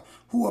number 4,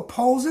 who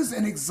opposes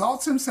and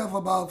exalts himself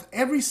above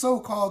every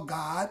so-called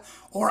God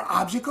or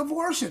object of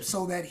worship,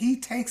 so that he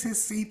takes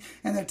his seat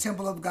in the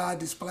temple of God,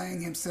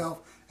 displaying himself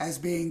as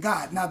being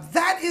God. Now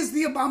that is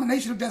the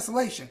abomination of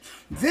desolation.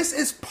 This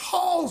is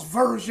Paul's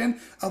version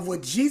of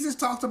what Jesus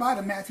talked about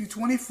in Matthew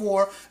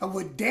 24, of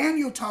what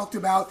Daniel talked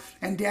about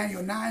in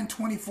Daniel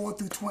 9:24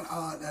 through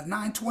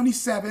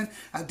 9:27.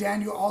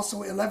 Daniel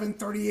also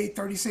 11:38,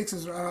 36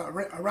 is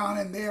around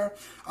in there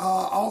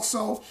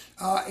also.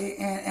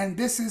 And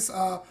this is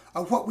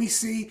what we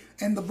see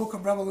in the book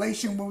of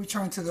Revelation when we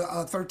turn to the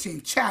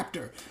 13th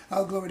chapter.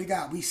 Glory to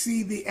God. We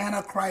see the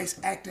Antichrist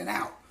acting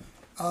out.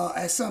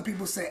 As some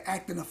people say,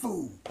 acting a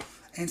fool.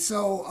 And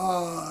so,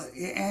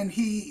 and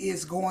he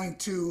is going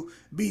to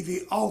be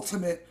the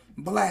ultimate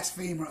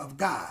blasphemer of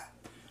God.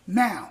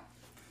 Now,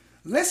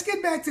 let's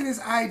get back to this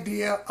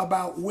idea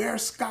about where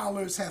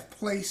scholars have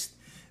placed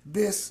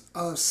this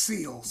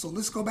seal. So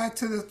let's go back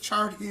to the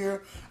chart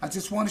here. I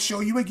just want to show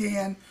you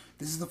again.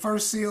 This is the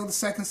first seal, the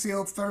second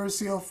seal, third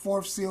seal,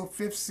 fourth seal,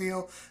 fifth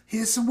seal.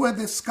 Here's where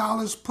the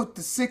scholars put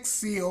the sixth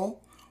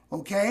seal,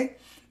 okay?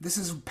 This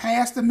is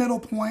past the middle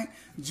point,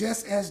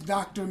 just as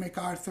Dr.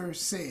 MacArthur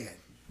said.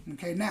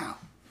 Okay, now,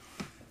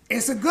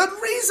 it's a good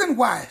reason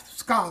why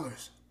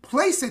scholars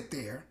place it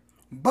there,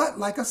 but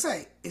like I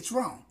say, it's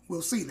wrong.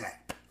 We'll see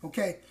that,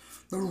 okay?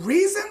 The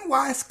reason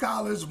why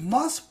scholars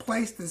must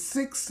place the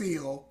sixth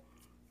seal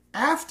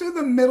after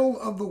the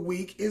middle of the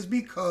week is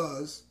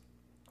because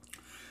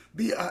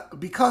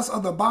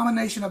of the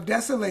abomination of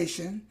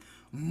desolation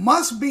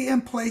must be in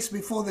place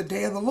before the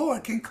day of the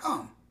Lord can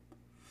come.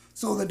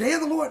 So the day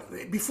of the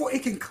Lord, before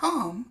it can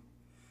come,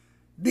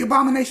 the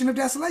abomination of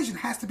desolation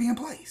has to be in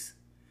place.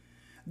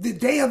 The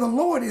day of the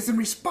Lord is in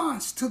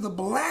response to the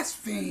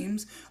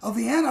blasphemies of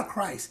the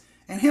Antichrist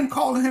and him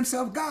calling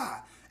himself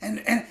God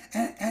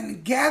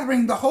and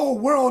gathering the whole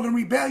world in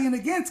rebellion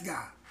against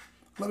God.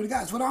 Glory to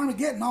God. It's what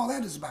Armageddon, all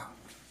that is about.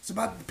 It's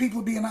about the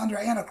people being under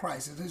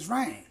Antichrist and his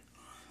reign.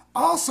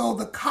 Also,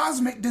 the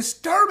cosmic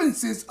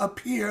disturbances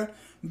appear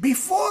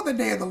before the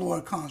day of the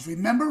Lord comes.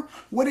 Remember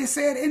what it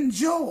said in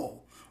Joel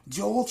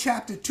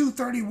chapter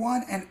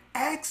 2:31 and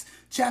Acts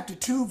chapter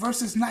 2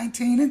 verses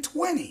 19 and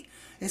 20.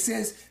 It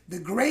says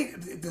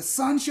the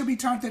sun shall be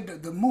turned to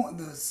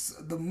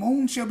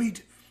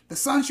the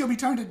sun shall be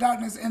turned to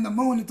darkness and the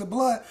moon into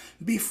blood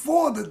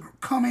before the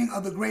coming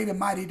of the great and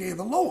mighty day of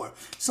the Lord.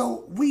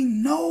 So we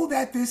know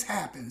that this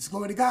happens.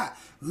 Glory to God.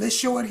 Let's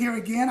show it here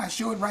again. I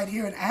show it right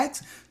here in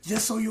Acts,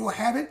 just so you will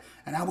have it.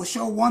 And I will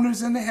show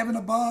wonders in the heaven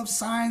above,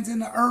 signs in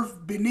the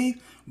earth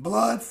beneath,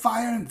 blood,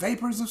 fire, and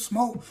vapors of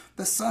smoke.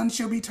 The sun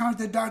shall be turned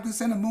to darkness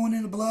and the moon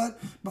into blood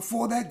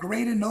before that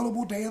great and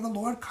notable day of the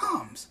Lord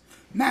comes.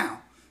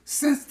 Now,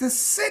 since the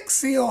sixth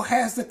seal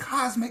has the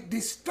cosmic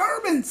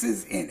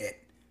disturbances in it,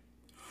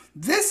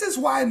 this is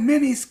why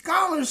many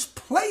scholars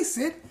place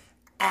it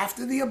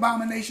after the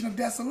abomination of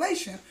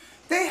desolation.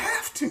 They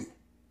have to.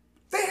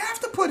 They have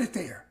to put it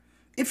there.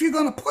 If you're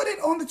going to put it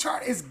on the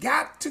chart, it's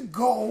got to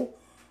go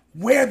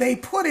where they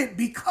put it,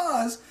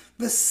 because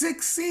the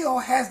sixth seal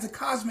has the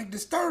cosmic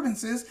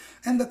disturbances,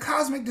 and the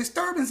cosmic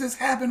disturbances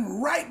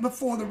happen right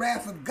before the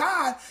wrath of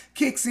God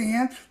kicks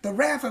in. The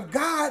wrath of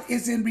God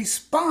is in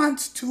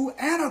response to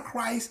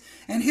Antichrist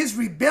and his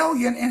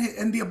rebellion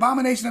and the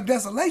abomination of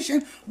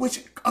desolation,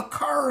 which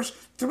occurs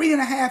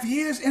 3.5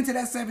 years into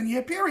that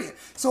 7-year period.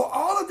 So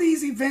all of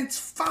these events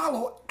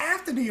follow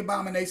after the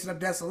abomination of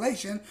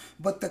desolation,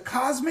 but the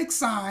cosmic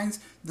signs,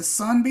 the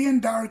sun being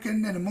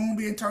darkened and the moon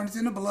being turned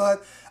into blood,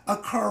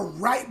 occur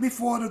right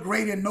before the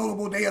great and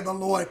notable day of the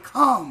Lord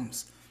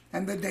comes.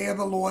 And the day of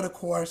the Lord, of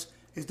course,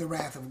 is the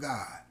wrath of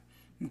God.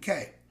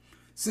 Okay.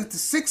 Since the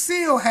sixth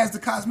seal has the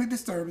cosmic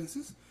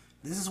disturbances,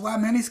 this is why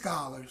many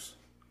scholars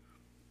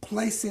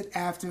place it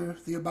after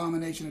the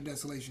abomination of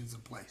desolation is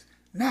in place.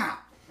 Now,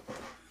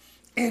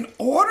 in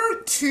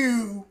order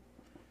to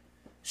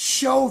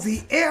show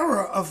the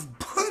error of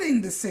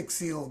putting the sixth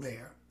seal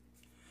there,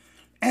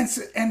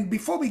 and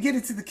before we get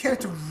into the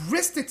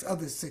characteristics of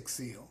the sixth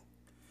seal,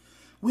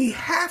 we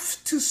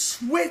have to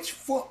switch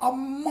for a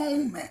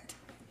moment,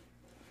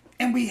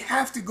 and we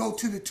have to go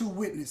to the two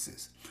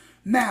witnesses.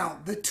 Now,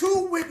 the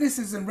two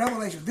witnesses in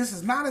Revelation, this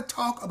is not a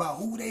talk about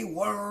who they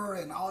were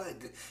and all that,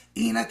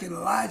 Enoch and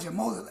Elijah,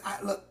 Moses.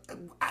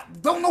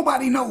 Don't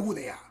nobody know who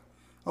they are,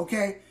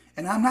 okay?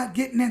 And I'm not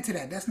getting into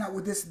that. That's not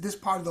what this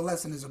part of the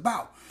lesson is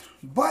about.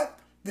 But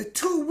the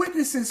two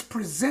witnesses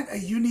present a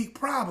unique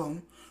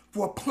problem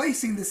for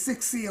placing the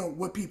sixth seal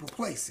where people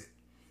place it,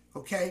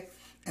 okay?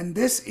 And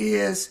this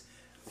is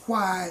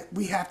why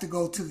we have to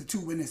go to the two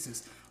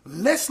witnesses.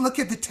 Let's look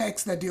at the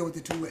text that deal with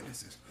the two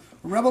witnesses.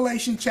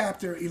 Revelation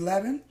chapter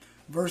 11,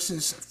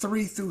 verses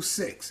 3 through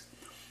 6.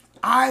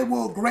 I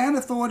will grant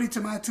authority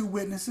to my two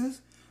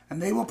witnesses, and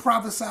they will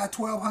prophesy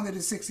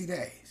 1,260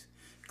 days.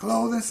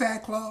 Clothed in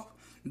sackcloth,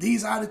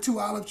 these are the two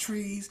olive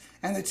trees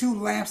and the two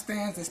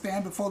lampstands that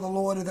stand before the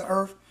Lord of the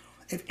earth.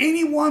 If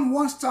anyone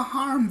wants to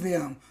harm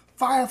them,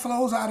 fire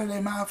flows out of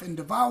their mouth and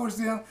devours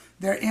them,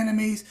 their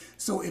enemies.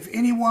 So if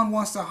anyone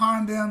wants to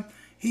harm them,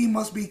 he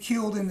must be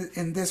killed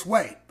in this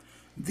way.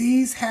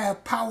 These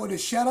have power to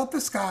shut up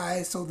the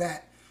skies so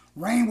that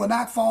rain will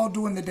not fall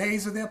during the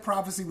days of their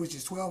prophecy, which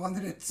is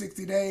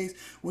 1,260 days,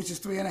 which is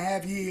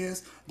 3.5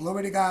 years.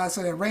 Glory to God.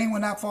 So that rain will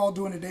not fall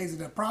during the days of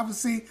their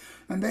prophecy.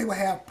 And they will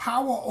have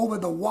power over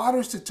the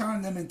waters to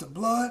turn them into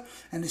blood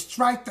and to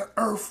strike the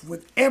earth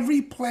with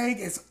every plague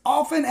as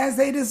often as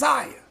they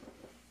desire.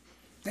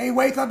 They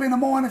wake up in the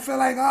morning and feel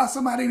like, oh,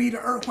 somebody need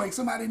an earthquake.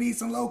 Somebody needs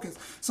some locusts.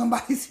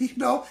 Somebody,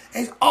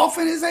 as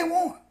often as they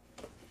want.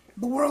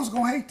 The world's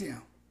going to hate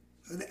them.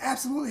 They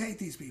absolutely hate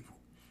these people.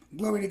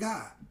 Glory to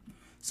God.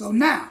 So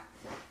now,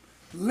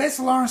 let's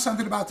learn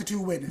something about the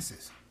two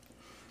witnesses.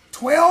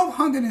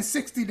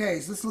 1,260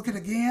 days. Let's look at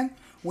again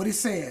what it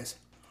says.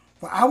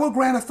 For I will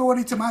grant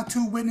authority to my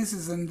two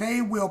witnesses, and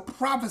they will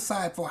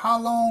prophesy for how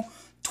long?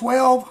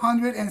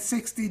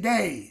 1,260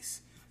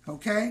 days.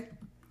 Okay?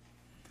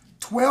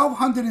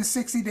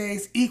 1,260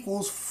 days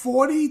equals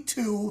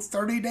 42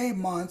 30-day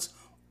months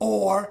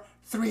or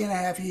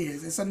 3.5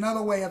 years. It's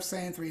another way of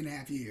saying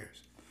 3.5 years.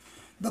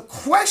 The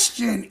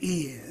question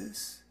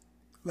is,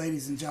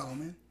 ladies and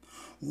gentlemen,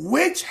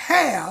 which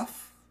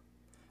half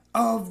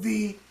of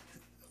the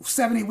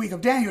 70 week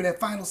of Daniel, that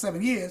final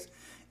 7 years,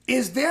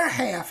 is their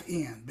half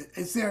in?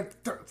 Is their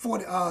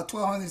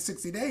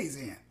 1,260 days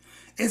in?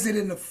 Is it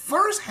in the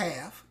first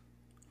half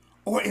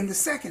or in the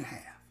second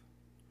half?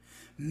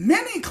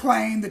 Many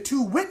claim the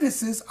two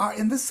witnesses are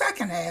in the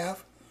second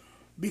half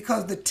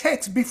because the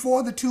text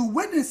before the two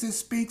witnesses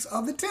speaks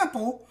of the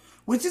temple,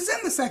 which is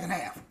in the second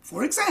half.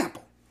 For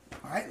example,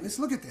 all right, let's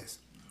look at this.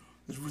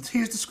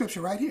 Here's the scripture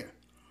right here.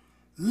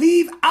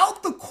 Leave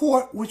out the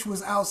court which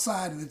was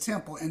outside of the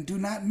temple and do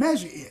not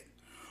measure it.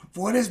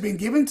 For it has been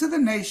given to the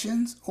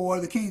nations, or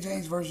the King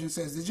James Version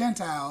says the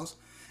Gentiles,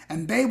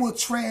 and they will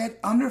tread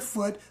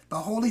underfoot the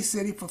holy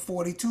city for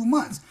 42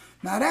 months.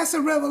 Now that's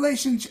in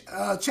Revelation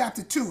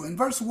chapter 2. And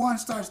verse 1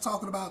 starts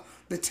talking about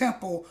the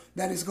temple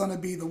that is going to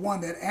be the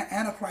one that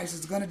Antichrist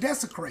is going to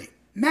desecrate.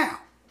 Now,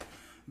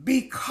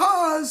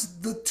 because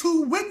the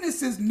two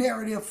witnesses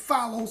narrative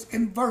follows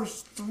in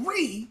verse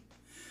 3,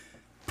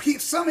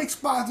 some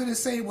expositors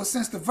say, well,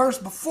 since the verse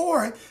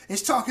before it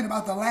is talking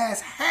about the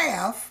last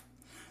half,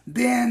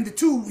 then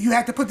you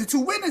have to put the two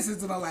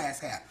witnesses in the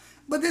last half.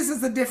 But this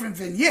is a different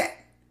vignette.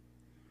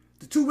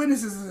 The two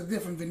witnesses is a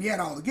different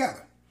vignette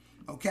altogether.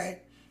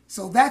 Okay?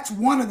 So that's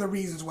one of the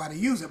reasons why they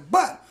use it.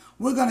 But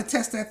we're going to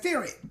test that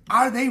theory.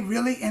 Are they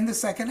really in the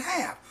second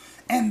half?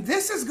 And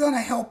this is going to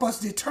help us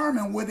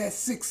determine where that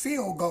sixth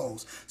seal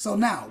goes. So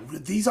now,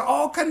 these are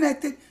all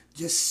connected.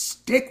 Just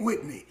stick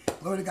with me.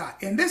 Glory to God.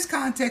 In this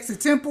context, the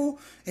temple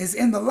is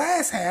in the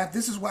last half.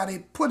 This is why they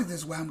put it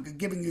this way. I'm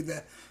giving you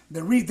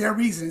their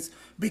reasons.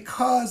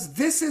 Because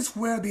this is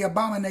where the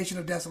abomination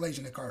of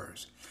desolation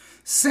occurs.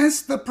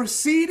 Since the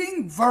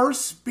preceding verse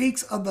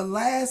speaks of the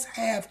last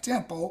half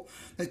temple,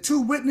 the two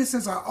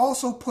witnesses are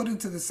also put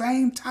into the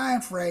same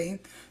time frame,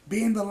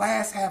 being the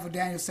last half of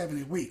Daniel's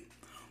 70th week.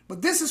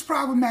 But this is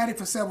problematic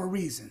for several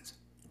reasons.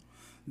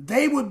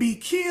 They would be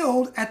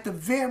killed at the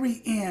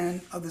very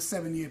end of the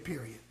 7-year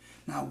period.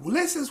 Now,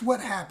 this is what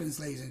happens,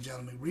 ladies and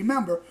gentlemen.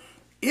 Remember,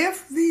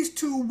 if these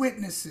two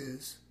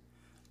witnesses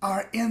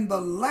are in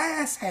the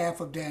last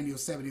half of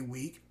Daniel's 70th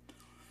week,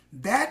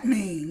 that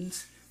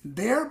means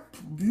their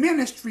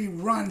ministry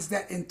runs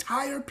that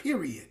entire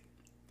period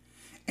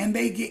and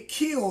they get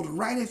killed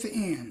right at the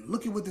end.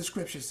 Look at what the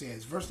scripture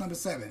says, verse number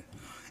 7.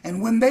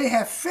 And when they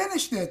have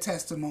finished their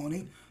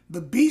testimony, the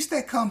beast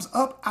that comes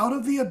up out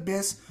of the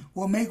abyss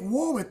will make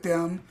war with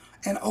them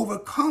and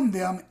overcome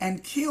them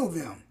and kill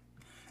them.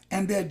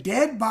 And their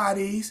dead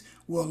bodies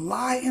will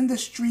lie in the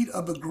street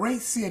of the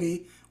great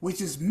city,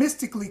 which is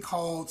mystically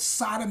called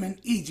Sodom and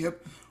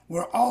Egypt,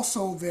 where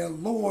also their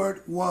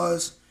Lord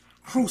was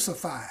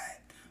crucified.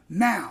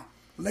 Now,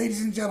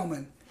 ladies and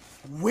gentlemen,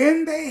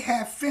 when they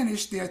have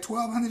finished their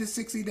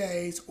 1,260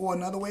 days, or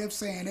another way of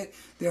saying it,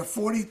 their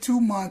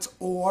 42 months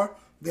or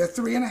their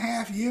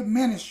 3.5 year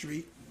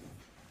ministry,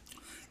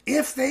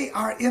 if they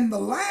are in the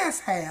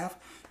last half,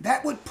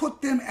 that would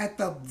put them at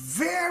the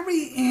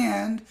very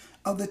end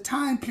of the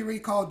time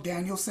period called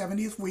Daniel's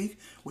 70th week,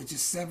 which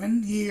is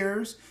 7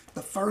 years.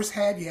 The first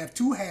half, you have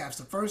two halves,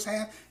 the first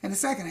half and the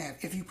second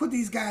half. If you put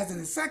these guys in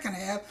the second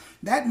half,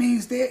 that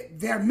means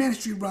their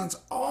ministry runs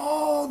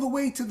all the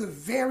way to the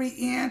very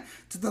end,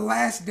 to the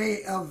last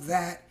day of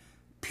that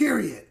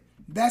period.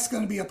 That's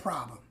going to be a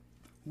problem.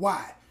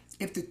 Why?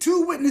 If the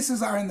two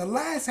witnesses are in the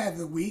last half of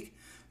the week,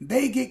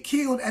 they get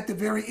killed at the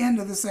very end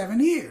of the 7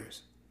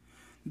 years.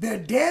 Their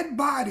dead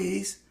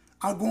bodies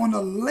are going to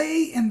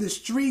lay in the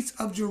streets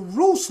of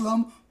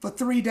Jerusalem for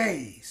 3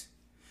 days.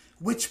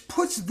 which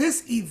puts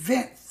this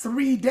event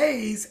 3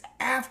 days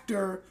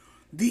after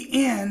the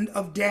end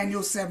of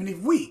Daniel's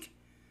 70th week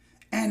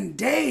and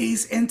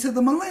days into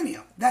the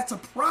millennium. That's a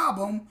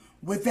problem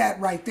with that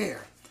right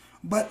there.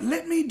 But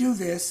let me do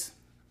this.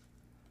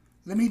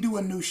 Let me do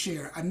a new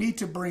share. I need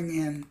to bring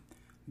in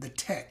the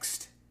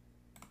text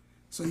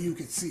so you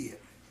can see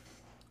it.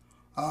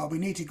 We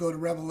need to go to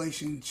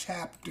Revelation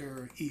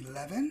chapter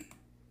 11.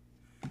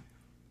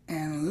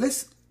 And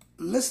let's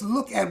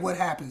look at what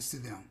happens to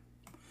them.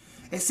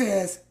 It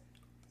says,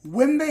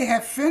 when they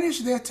have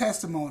finished their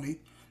testimony,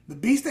 the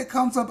beast that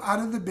comes up out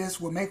of the abyss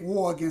will make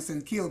war against them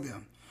and kill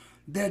them.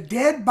 Their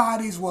dead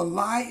bodies will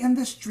lie in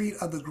the street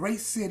of the great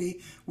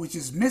city, which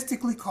is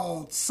mystically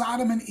called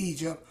Sodom and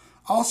Egypt,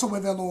 also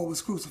where their Lord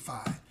was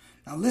crucified.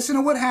 Now listen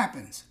to what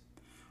happens.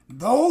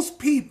 Those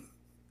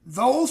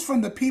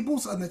from the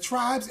peoples and the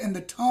tribes and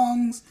the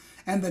tongues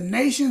and the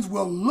nations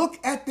will look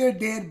at their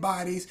dead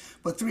bodies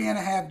for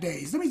 3.5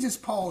 days. Let me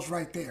just pause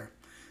right there.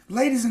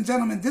 Ladies and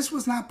gentlemen, this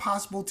was not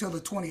possible till the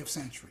 20th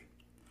century,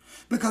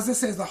 because it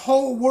says the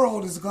whole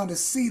world is going to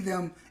see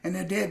them and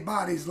their dead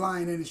bodies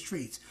lying in the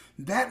streets.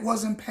 That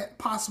wasn't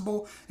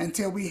possible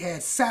until we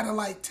had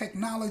satellite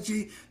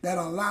technology that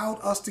allowed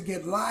us to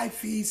get live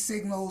feed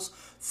signals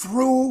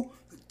through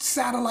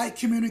satellite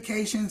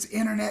communications,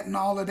 internet, and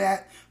all of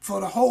that for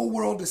the whole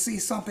world to see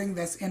something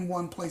that's in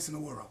one place in the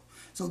world.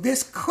 So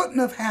this couldn't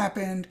have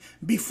happened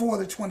before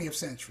the 20th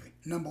century,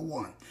 number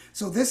one.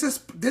 So this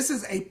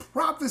is a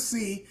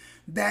prophecy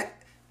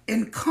that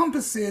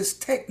encompasses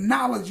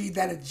technology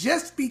that had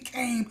just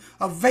became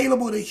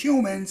available to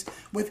humans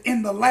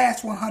within the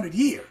last 100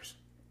 years.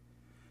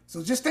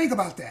 So just think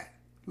about that,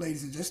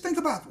 ladies, and just think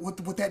about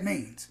what that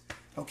means,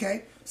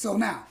 okay? So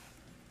now,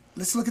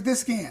 let's look at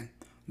this again.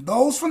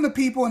 Those from the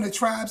people and the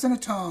tribes and the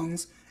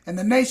tongues and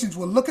the nations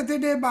will look at their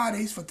dead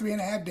bodies for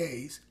 3.5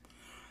 days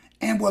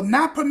and will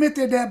not permit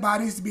their dead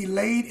bodies to be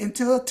laid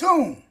into a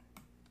tomb.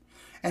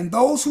 And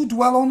those who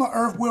dwell on the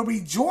earth will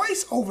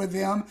rejoice over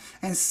them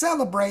and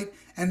celebrate,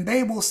 and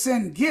they will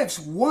send gifts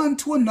one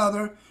to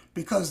another,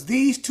 because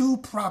these two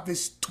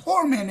prophets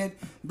tormented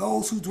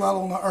those who dwell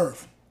on the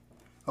earth.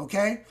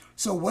 Okay?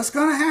 So what's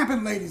going to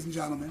happen, ladies and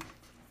gentlemen?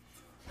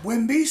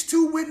 When these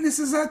two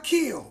witnesses are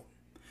killed,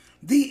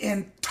 the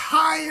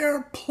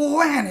entire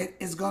planet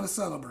is going to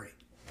celebrate.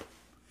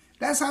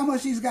 That's how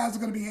much these guys are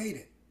going to be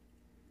hated.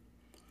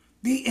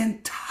 The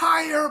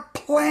entire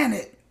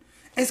planet.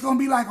 It's going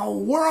to be like a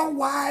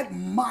worldwide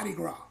Mardi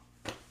Gras.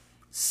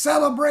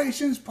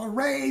 Celebrations,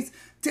 parades,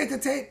 ticker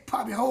tape,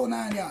 probably whole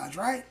 9 yards,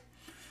 right?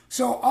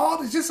 So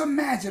just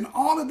imagine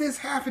all of this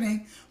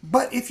happening,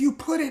 but if you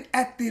put it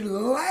at the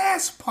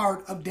last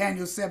part of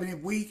Daniel's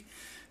 70th week,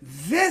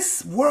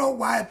 this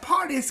worldwide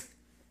party is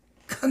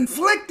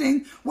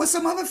conflicting with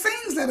some other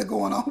things that are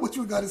going on, which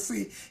we're going to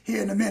see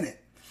here in a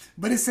minute.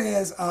 But it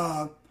says,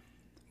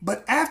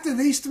 but after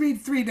these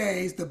three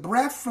days, the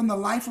breath from the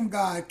life from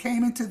God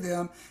came into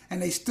them,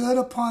 and they stood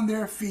upon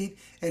their feet,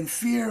 and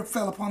fear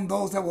fell upon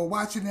those that were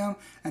watching them.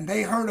 And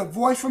they heard a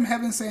voice from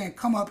heaven saying,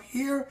 come up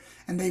here.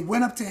 And they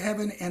went up to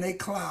heaven in a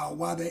cloud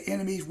while their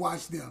enemies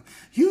watched them.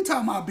 You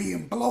talking about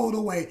being blown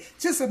away.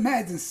 Just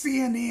imagine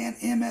CNN,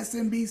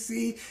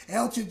 MSNBC,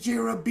 Al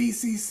Jazeera,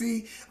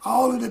 BCC,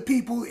 all of the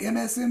people,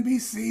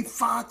 MSNBC,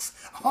 Fox,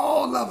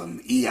 all of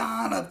them,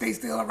 Eon, if they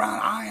still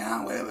around,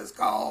 Ion, whatever it's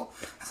called,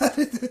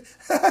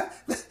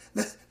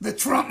 the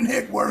Trump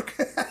network.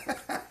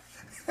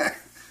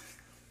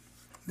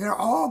 They're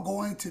all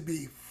going to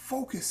be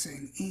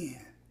focusing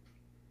in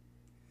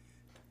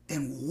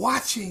and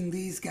watching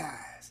these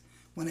guys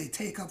when they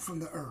take up from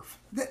the earth.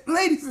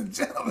 Ladies and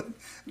gentlemen,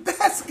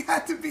 that's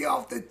got to be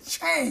off the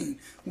chain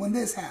when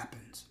this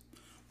happens.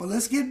 But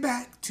let's get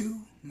back to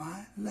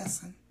my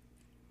lesson.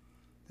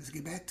 Let's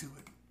get back to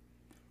it.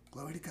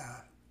 Glory to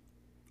God.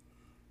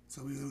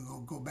 So we're going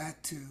to go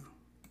back to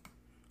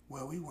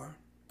where we were.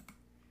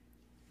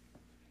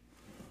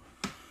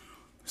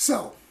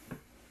 So,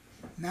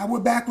 now we're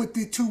back with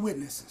the two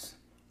witnesses.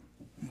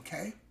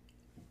 Okay?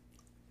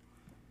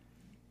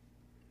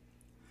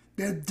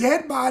 Their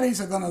dead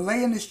bodies are going to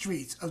lay in the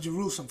streets of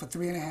Jerusalem for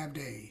 3.5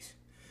 days,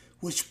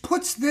 which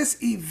puts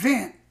this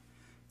event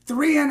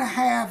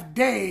 3.5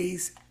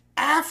 days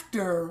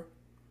after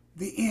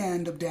the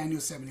end of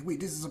Daniel's 70 week.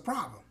 This is a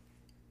problem.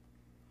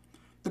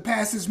 The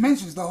passage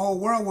mentions the whole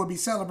world will be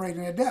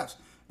celebrating their deaths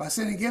by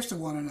sending gifts to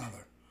one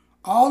another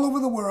all over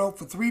the world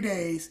for 3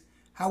 days.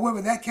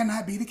 However, that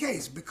cannot be the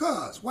case.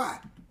 Because, why?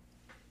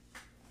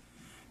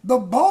 The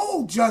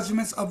bowl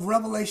judgments of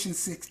Revelation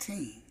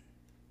 16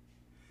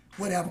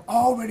 would have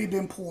already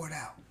been poured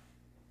out.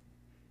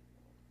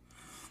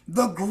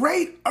 The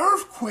great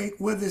earthquake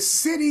where the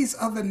cities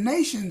of the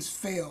nations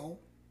fell,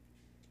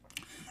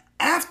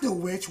 after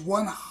which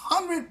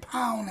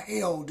 100-pound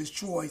hail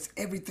destroys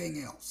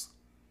everything else.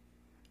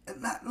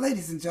 Now,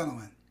 ladies and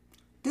gentlemen,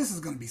 this is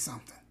going to be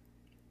something.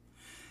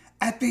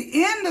 At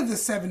the end of the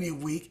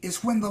 70th week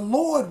is when the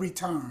Lord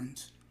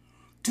returns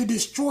to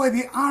destroy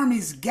the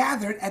armies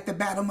gathered at the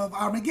Battle of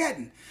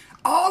Armageddon.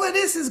 All of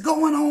this is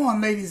going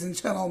on, ladies and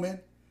gentlemen,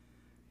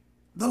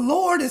 The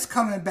Lord is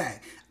coming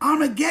back.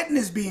 Armageddon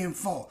is being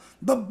fought.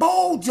 The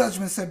bowl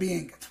judgments are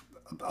being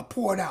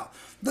poured out.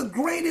 The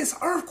greatest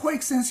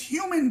earthquake since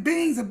human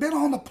beings have been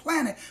on the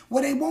planet,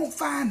 where they won't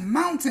find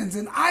mountains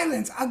and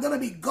islands, are going to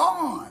be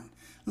gone.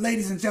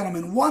 Ladies and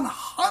gentlemen,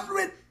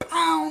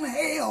 100-pound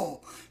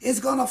hail is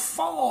going to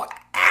fall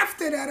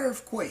after that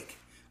earthquake.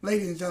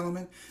 Ladies and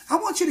gentlemen, I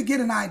want you to get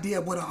an idea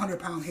of what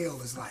 100-pound hail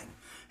is like.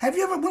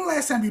 When the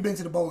last time you've been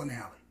to the bowling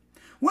alley?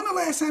 When the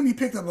last time you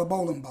picked up a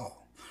bowling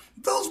ball?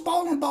 Those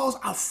bowling balls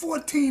are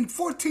 14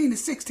 to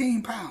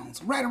 16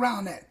 pounds, right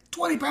around that,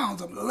 20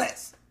 pounds or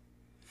less.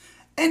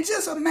 And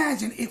just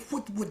imagine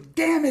what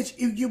damage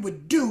you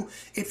would do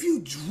if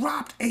you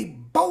dropped a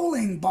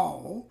bowling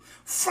ball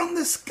from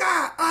the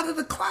sky out of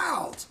the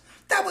clouds.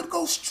 That would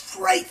go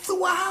straight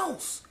through a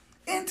house,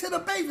 into the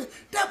basement.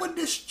 That would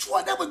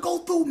destroy, that would go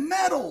through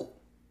metal.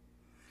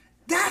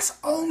 That's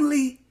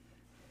only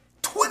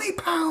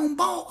 20-pound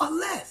ball or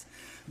less.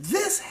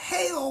 This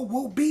hail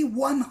will be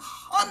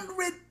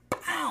 100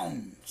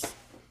 pounds.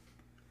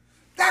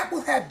 That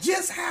will have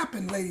just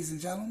happened, ladies and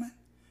gentlemen.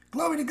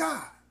 Glory to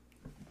God.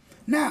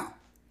 Now,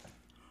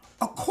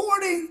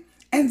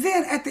 and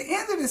then at the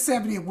end of the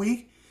 70th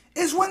week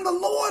is when the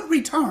Lord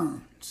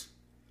returns.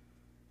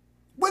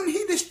 When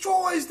he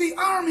destroys the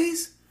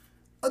armies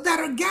that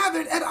are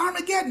gathered at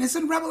Armageddon. It's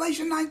in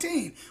Revelation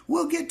 19.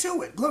 We'll get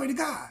to it. Glory to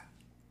God.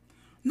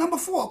 Number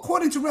 4,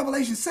 according to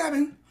Revelation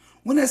 7,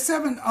 when the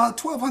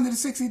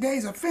 1,260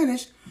 days are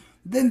finished,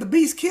 then the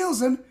beast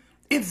kills him.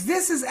 If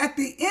this is at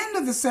the end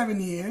of the 7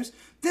 years,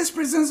 this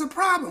presents a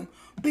problem,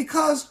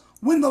 because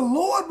when the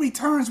Lord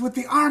returns with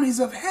the armies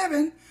of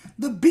heaven,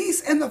 the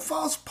beast and the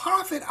false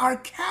prophet are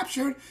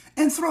captured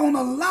and thrown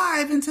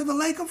alive into the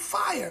lake of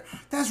fire.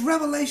 That's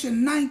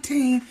Revelation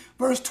 19,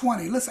 verse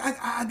 20. Listen,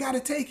 I got to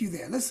take you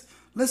there.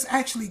 Let's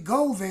actually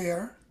go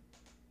there.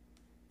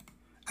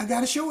 I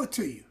got to show it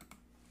to you.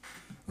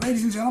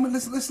 Ladies and gentlemen,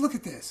 let's look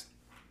at this.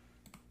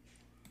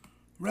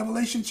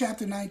 Revelation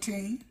chapter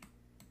 19.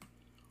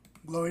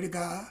 Glory to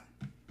God.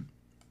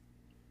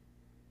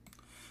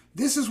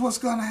 This is what's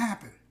going to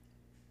happen.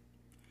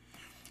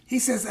 He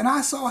says, and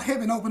I saw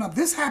heaven open up.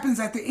 This happens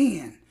at the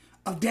end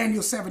of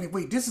Daniel's 70th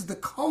week. This is the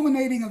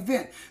culminating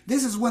event.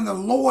 This is when the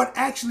Lord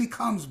actually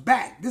comes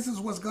back. This is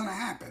what's going to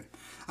happen.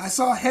 I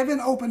saw heaven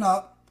open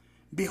up.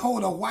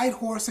 Behold, a white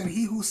horse, and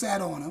he who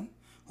sat on him,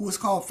 who is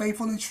called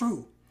Faithful and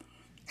True.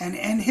 And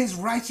in his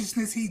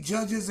righteousness he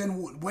judges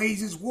and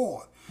wages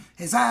war.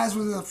 His eyes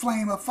were a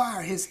flame of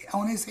fire.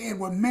 On his head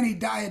were many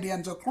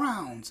diadems or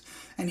crowns.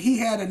 And he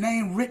had a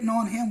name written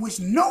on him which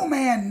no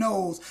man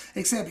knows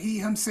except he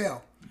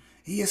himself.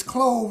 He is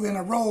clothed in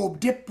a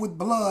robe dipped with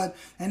blood,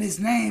 and his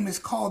name is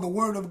called the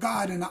Word of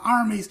God. And the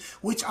armies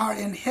which are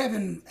in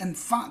heaven and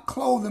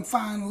clothed in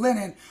fine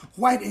linen,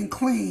 white and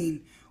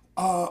clean,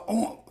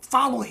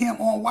 follow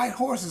him on white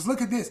horses. Look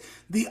at this.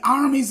 The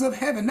armies of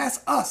heaven,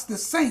 that's us, the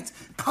saints,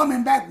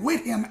 coming back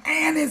with him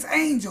and his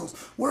angels.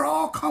 We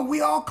all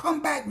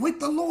come back with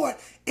the Lord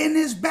in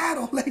this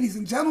battle, ladies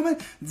and gentlemen.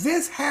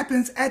 This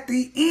happens at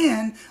the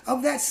end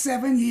of that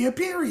 7-year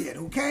period,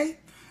 okay?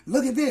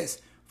 Look at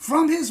this.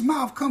 From his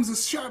mouth comes a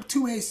sharp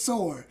two-edged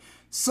sword,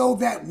 so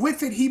that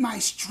with it he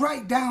might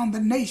strike down the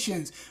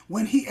nations.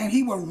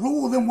 He will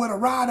rule them with a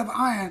rod of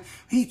iron.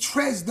 He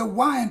treads the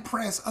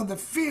winepress of the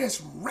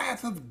fierce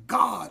wrath of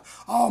God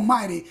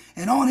Almighty.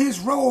 And on his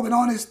robe and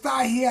on his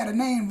thigh he had a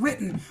name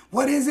written.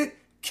 What is it?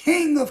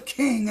 King of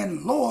Kings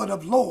and Lord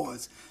of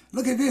Lords.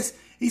 Look at this.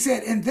 He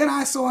said, and then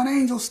I saw an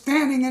angel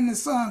standing in the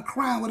sun,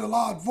 crying with a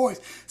loud voice,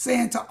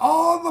 saying to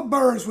all the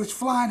birds which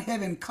fly in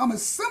heaven, come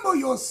assemble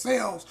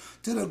yourselves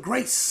to the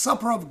great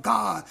supper of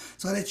God,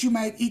 so that you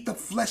might eat the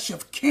flesh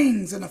of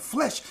kings, and the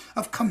flesh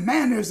of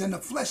commanders, and the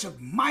flesh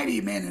of mighty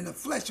men, and the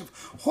flesh of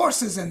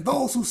horses, and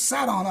those who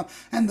sat on them,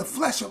 and the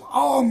flesh of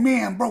all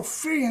men, both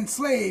free and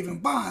slave,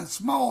 and bond,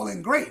 small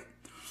and great.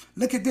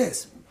 Look at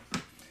this.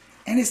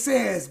 And it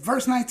says,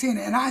 verse 19,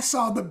 and I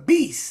saw the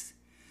beast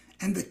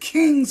and the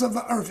kings of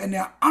the earth and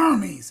their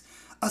armies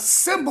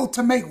assembled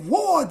to make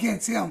war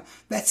against him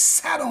that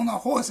sat on a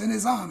horse and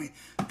his army.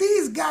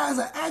 These guys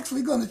are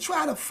actually going to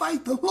try to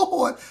fight the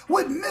Lord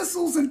with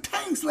missiles and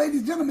tanks, ladies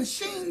and gentlemen,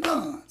 machine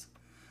guns.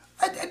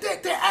 They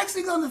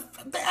actually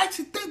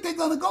think they're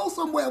going to go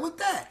somewhere with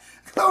that.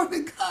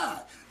 Glory to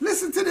God.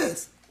 Listen to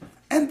this.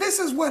 And this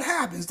is what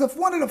happens.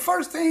 One of the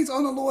first things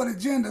on the Lord's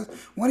agenda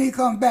when he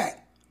comes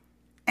back.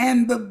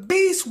 And the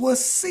beast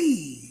was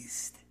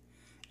seized,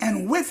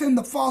 and with him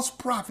the false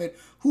prophet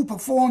who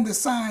performed the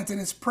signs in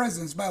his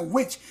presence, by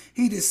which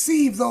he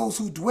deceived those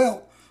who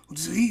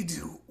deceived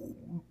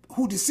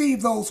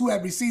those who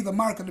had received the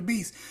mark of the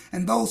beast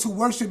and those who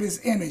worship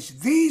his image.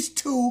 These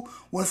two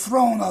were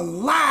thrown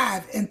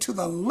alive into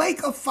the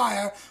lake of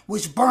fire,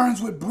 which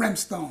burns with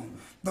brimstone.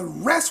 The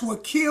rest were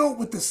killed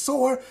with the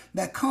sword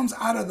that comes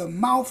out of the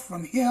mouth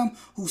from him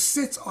who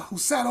sat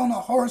on a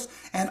horse,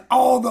 and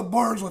all the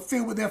birds were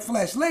filled with their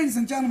flesh. Ladies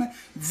and gentlemen,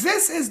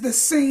 this is the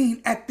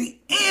scene at the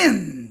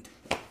end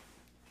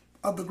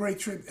of the great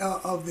trip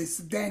of this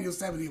Daniel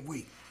 70th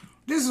week.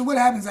 This is what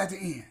happens at the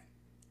end.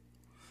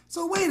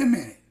 So wait a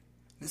minute.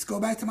 Let's go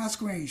back to my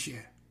screen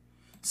share.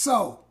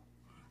 So,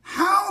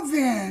 how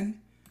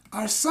then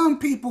are some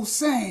people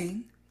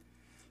saying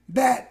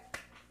that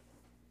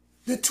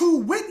the two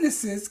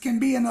witnesses can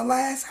be in the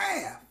last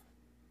half?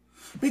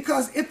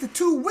 Because if the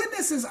two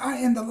witnesses are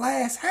in the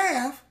last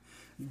half,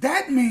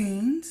 that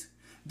means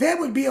there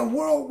would be a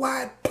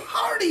worldwide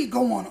party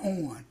going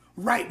on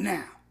right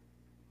now,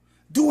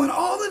 doing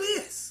all of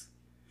this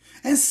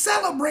and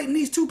celebrating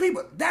these two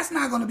people. That's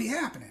not going to be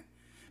happening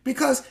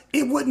because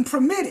it wouldn't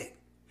permit it.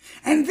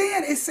 And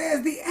then it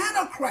says the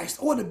Antichrist,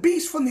 or the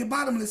beast from the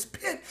bottomless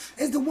pit,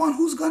 is the one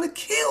who's going to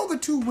kill the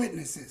two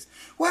witnesses.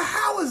 Well,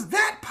 how is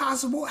that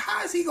possible?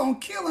 How is he going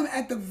to kill him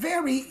at the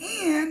very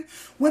end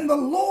when the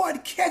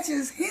Lord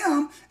catches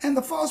him and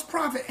the false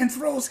prophet and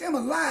throws him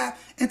alive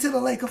into the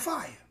lake of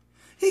fire?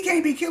 He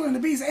can't be killing the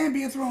beast and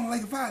being thrown in the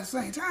lake of fire at the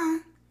same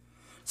time.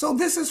 So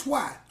this is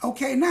why.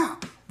 Okay, now,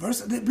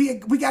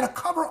 we got to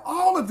cover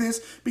all of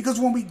this, because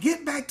when we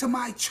get back to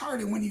my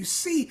chart and when you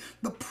see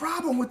the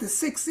problem with the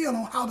sixth seal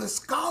on how the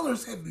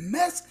scholars have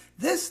messed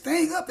this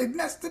thing up, they've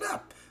messed it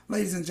up,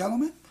 ladies and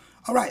gentlemen.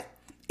 All right,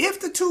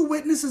 if the two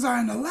witnesses are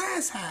in the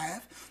last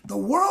half, the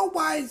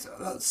worldwide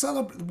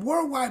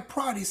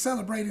party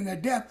celebrating their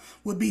death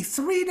would be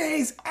 3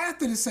 days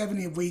after the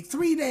 70th week,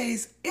 3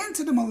 days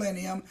into the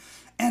millennium,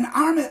 and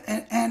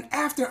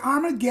after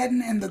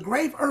Armageddon and the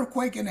great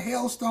earthquake and the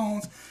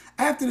hailstones,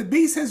 after the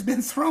beast has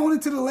been thrown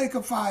into the lake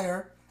of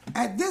fire.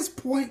 At this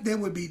point, there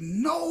would be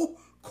no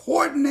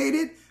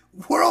coordinated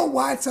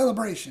worldwide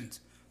celebrations.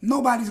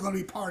 Nobody's going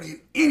to be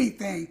partying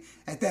anything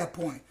at that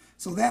point.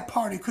 So that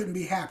party couldn't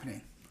be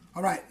happening.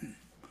 All right.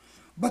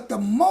 But the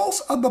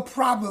most of the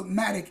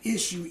problematic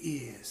issue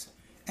is,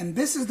 and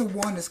this is the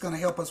one that's going to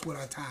help us with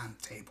our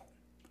timetable.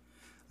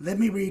 Let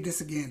me read this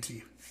again to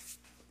you.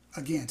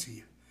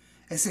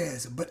 It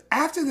says, but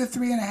after the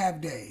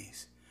 3.5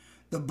 days,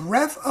 the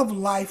breath of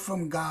life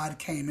from God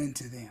came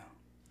into them,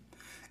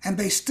 and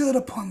they stood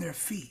upon their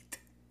feet,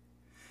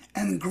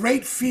 and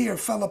great fear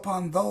fell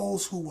upon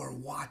those who were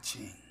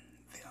watching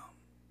them.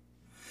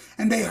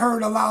 And they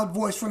heard a loud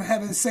voice from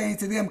heaven saying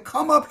to them,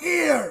 come up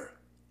here.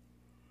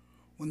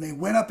 When they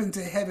went up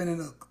into heaven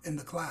in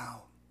the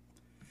cloud,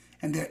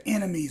 and their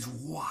enemies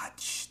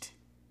watched.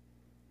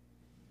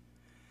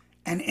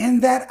 And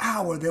in that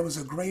hour there was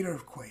a great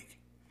earthquake,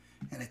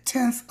 and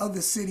 1/10 of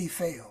the city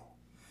fell.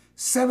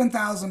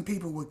 7,000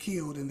 people were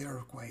killed in the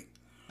earthquake,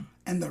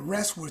 and the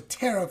rest were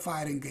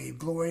terrified and gave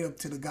glory up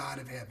to the God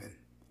of heaven.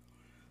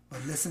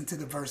 But listen to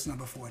the verse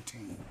number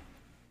 14.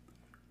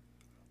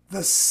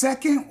 The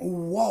second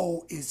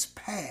woe is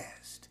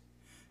past.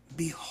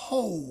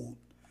 Behold,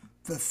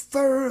 the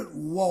third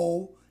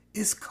woe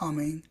is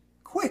coming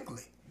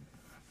quickly.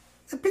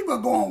 And people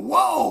are going,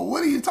 whoa,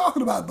 what are you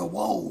talking about, the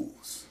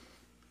woes?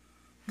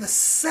 The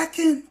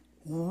second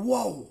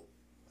woe,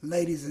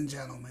 ladies and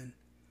gentlemen,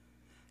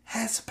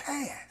 has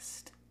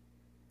passed.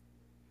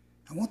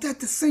 I want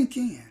that to sink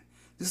in.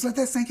 Just let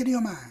that sink into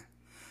your mind.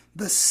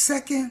 The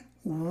second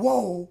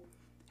woe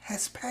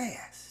has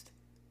passed.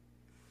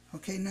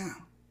 Okay, now,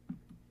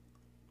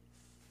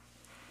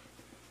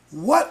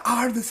 what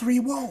are the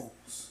three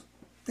woes?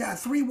 There are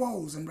three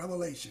woes in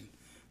Revelation.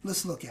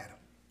 Let's look at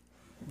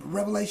them.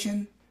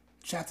 Revelation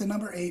chapter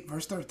number 8,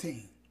 verse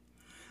 13.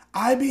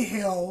 I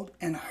beheld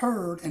and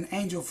heard an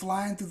angel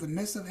flying through the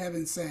midst of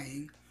heaven,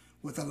 saying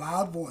with a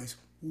loud voice,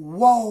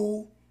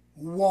 woe,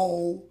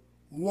 woe,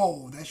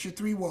 woe. That's your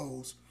three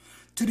woes.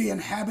 To the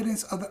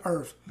inhabitants of the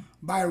earth,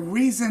 by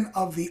reason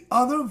of the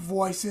other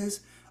voices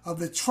of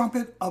the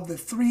trumpet of the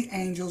three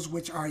angels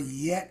which are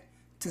yet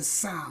to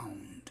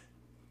sound.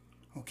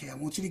 Okay, I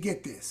want you to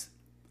get this.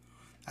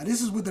 Now,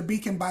 this is what the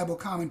Beacon Bible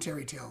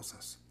Commentary tells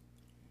us.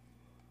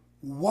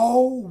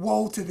 Woe,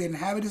 woe to the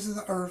inhabitants of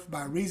the earth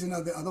by reason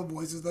of the other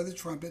voices of the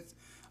trumpets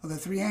of the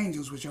three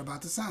angels which are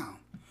about to sound.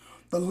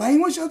 The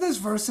language of this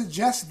verse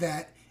suggests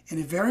that, in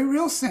a very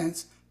real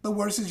sense, the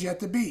worst is yet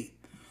to be.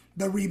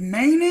 The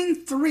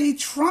remaining three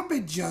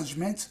trumpet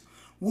judgments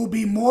will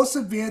be more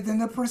severe than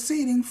the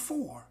preceding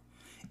four.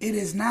 It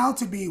is now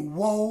to be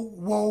woe,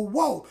 woe,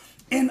 woe.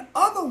 In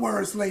other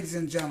words, ladies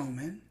and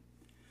gentlemen,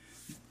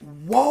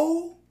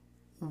 woe,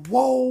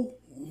 woe,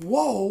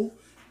 woe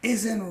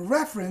is in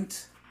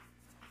reference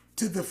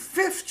to the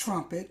fifth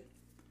trumpet,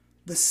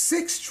 the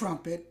sixth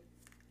trumpet,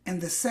 and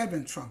the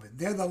seventh trumpet.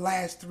 They're the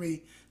last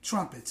three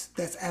trumpets.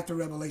 That's after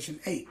Revelation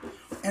 8.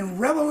 In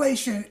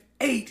Revelation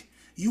 8,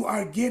 you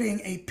are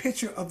getting a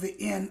picture of the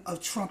end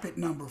of trumpet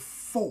number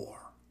 4.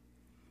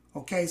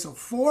 Okay, so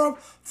four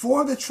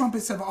of the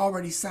trumpets have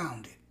already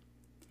sounded.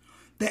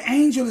 The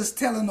angel is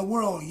telling the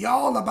world,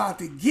 y'all about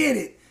to get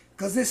it,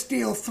 because there's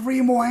still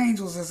 3 more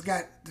angels that's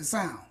got to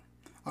sound.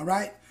 All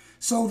right?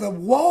 So the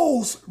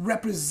woes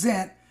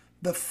represent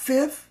the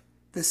 5th,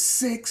 the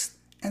 6th,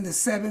 and the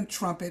 7th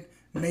trumpet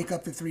make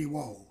up the 3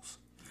 woes.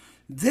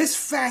 This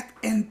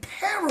fact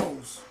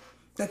imperils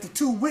that the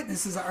 2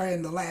 witnesses are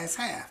in the last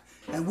half,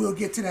 and we'll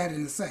get to that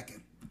in a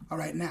second. All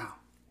right, now,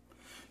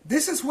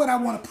 this is what I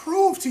want to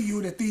prove to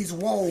you, that these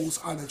woes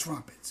are the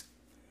trumpets.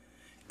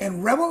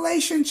 In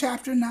Revelation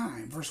chapter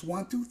 9, verse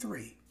 1 through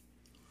 3,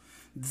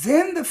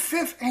 Then the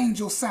fifth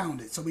angel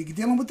sounded. So we're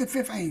dealing with the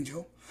fifth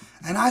angel.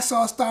 And I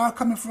saw a star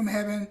coming from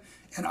heaven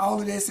and all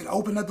of this. It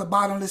opened up the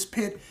bottomless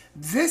pit.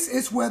 This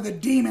is where the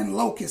demon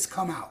locusts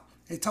come out.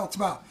 It talks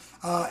about,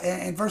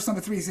 in verse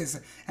number 3, it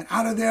says, and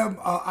out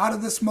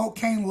of the smoke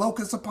came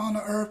locusts upon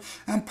the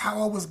earth, and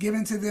power was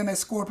given to them as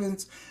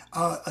scorpions.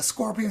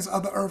 Scorpions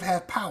of the earth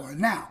have power.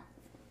 Now,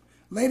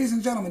 ladies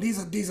and gentlemen,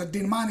 these are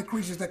demonic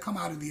creatures that come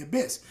out of the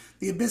abyss.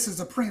 The abyss is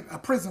a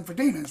prison for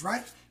demons,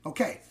 right?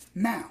 Okay,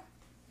 now,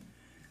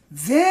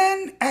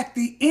 then at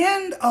the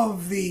end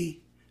of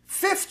the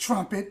fifth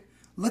trumpet,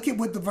 look at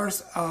what the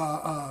verse,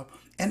 well,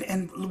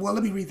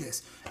 let me read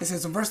this. It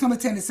says in verse number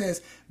 10, it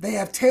says, they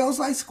have tails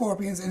like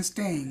scorpions and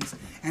stings,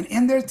 and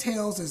in their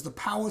tails is the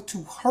power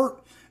to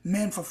hurt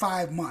men for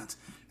 5 months.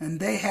 And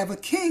they have a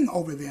king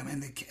over them,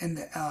 and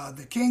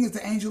the king is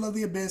the angel of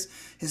the abyss.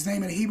 His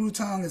name in the Hebrew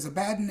tongue is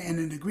Abaddon, and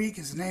in the Greek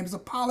his name is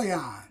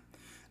Apollyon.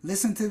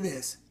 Listen to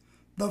this.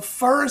 The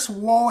first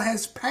woe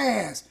has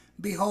passed.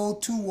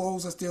 Behold, 2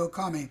 woes are still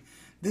coming.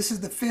 This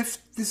is the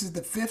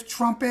fifth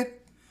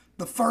trumpet.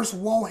 The first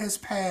woe has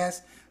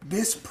passed.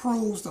 This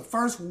proves the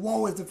first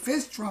woe is the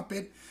fifth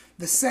trumpet.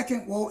 The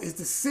second woe is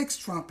the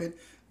sixth trumpet.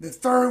 The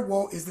third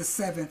woe is the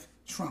seventh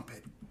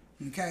trumpet.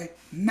 Okay?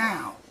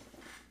 Now,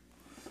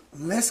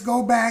 let's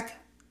go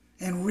back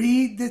and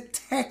read the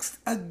text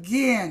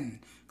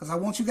again, because I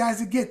want you guys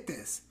to get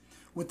this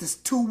with this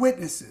 2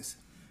 witnesses.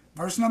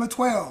 Verse number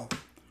 12,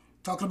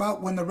 talking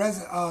about when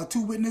the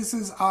 2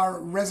 witnesses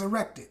are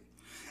resurrected.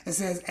 It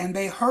says, and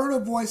they heard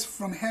a voice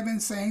from heaven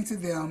saying to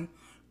them,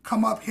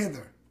 come up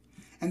hither.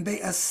 And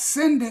they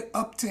ascended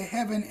up to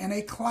heaven in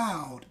a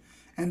cloud,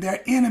 and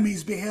their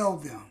enemies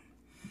beheld them.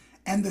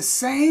 And the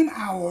same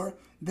hour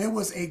there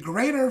was a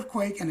great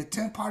earthquake, and the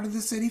 10th part of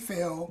the city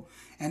fell.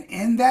 And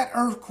in that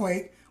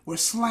earthquake were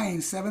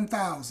slain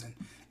 7,000.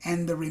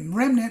 And the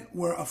remnant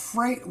were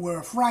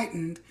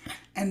frightened,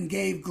 and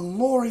gave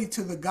glory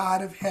to the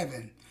God of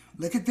heaven.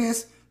 Look at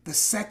this. The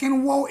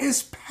second woe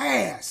is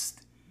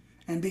past,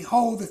 and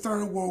behold, the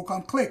third woe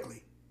come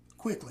quickly.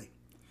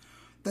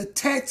 The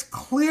text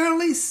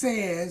clearly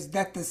says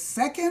that the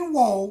second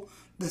woe,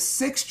 the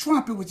sixth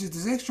trumpet, which is the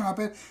sixth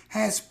trumpet,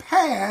 has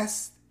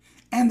passed,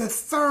 and the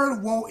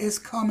third woe is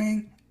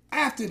coming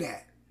after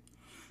that.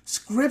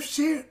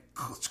 Scriptures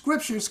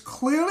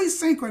clearly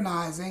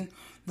synchronizing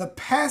the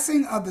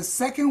passing of the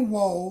second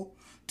woe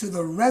to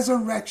the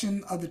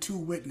resurrection of the 2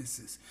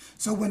 witnesses.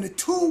 So when the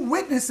 2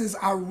 witnesses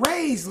are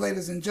raised,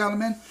 ladies and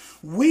gentlemen,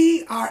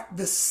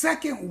 the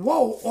second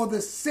woe, or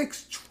the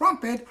sixth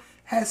trumpet,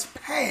 has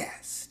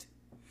passed.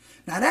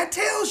 Now that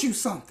tells you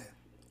something,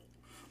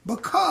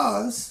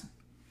 because,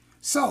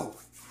 so,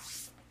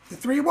 the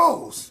 3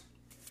 woes,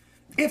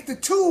 if the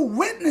 2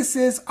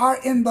 witnesses are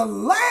in the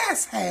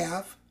last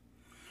half,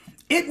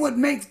 it would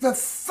make the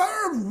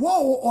third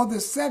woe, or the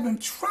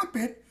seventh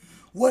trumpet,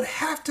 would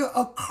have to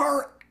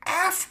occur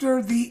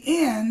after the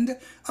end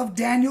of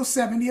Daniel's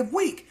 70th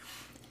week.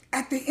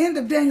 At the end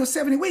of Daniel's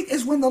 70th week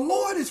is when the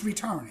Lord is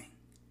returning.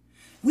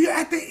 We are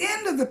at the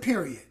end of the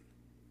period.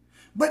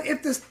 But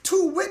if the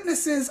 2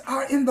 witnesses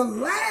are in the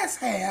last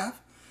half,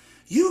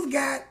 you've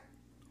got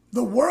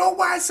the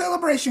worldwide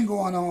celebration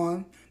going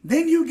on.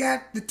 Then you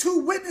got the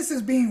 2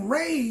 witnesses being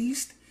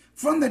raised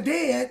from the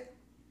dead.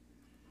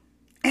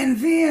 And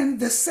then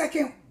the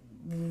second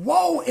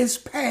woe is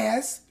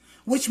past,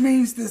 which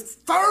means the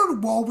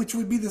third woe, which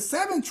would be the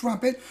seventh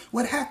trumpet,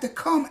 would have to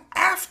come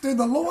after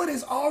the Lord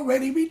is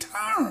already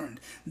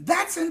returned.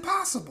 That's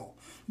impossible.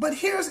 But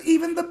here's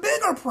even the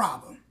bigger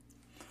problem.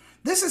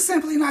 This is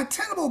simply not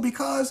tenable,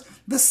 because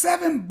the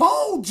 7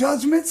 bowl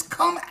judgments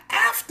come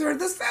after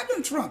the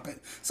 7th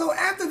trumpet. So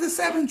after the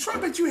 7th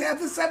trumpet, you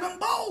have the 7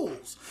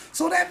 bowls.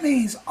 So that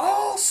means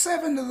all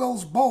 7 of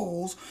those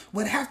bowls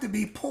would have to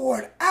be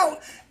poured out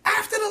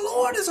after the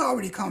Lord has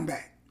already come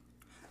back.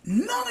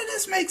 None of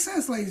this makes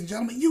sense, ladies and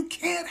gentlemen. You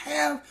can't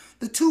have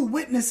the 2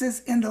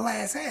 witnesses in the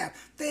last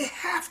half. They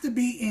have to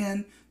be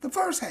in the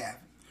first half.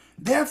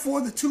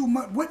 Therefore, the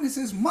 2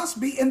 witnesses must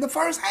be in the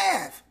first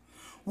half,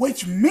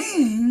 which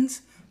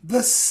means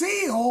the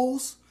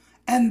seals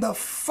and the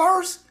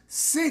first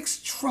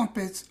 6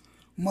 trumpets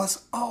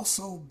must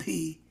also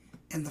be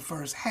in the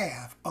first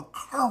half,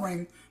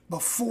 occurring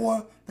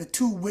before the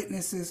 2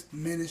 witnesses'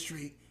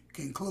 ministry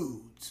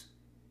concludes.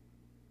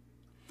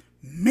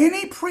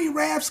 Many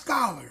pre-rap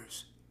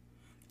scholars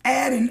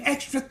add an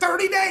extra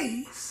 30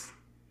 days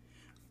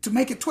to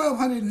make it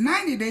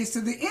 1,290 days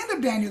to the end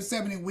of Daniel's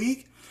 70th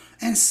week,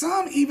 and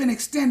some even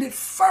extend it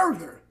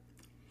further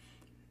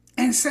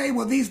and say,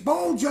 well, these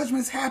bowl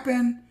judgments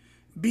happen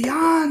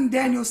beyond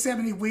Daniel's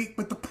 70th week.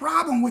 But the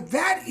problem with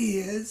that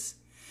is,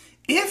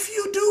 if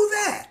you do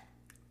that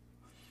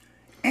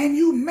and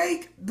you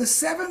make the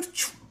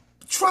 7th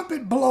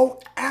trumpet blow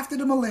after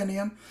the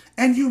millennium,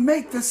 and you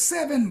make the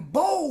 7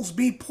 bowls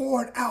be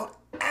poured out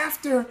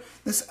after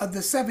the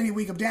 70th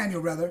week of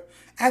Daniel,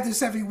 after the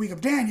 70th week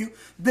of Daniel,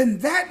 then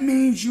that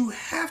means you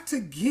have to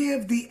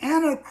give the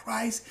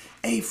Antichrist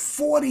a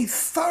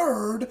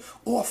 43rd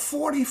or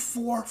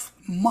 44th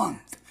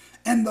month.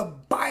 And the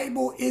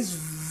Bible is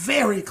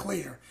very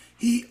clear.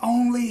 He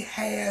only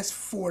has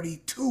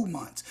 42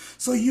 months.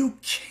 So you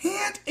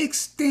can't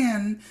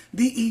extend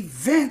the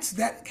events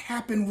that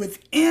happen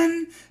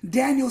within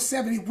Daniel's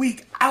 70th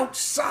week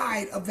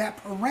outside of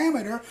that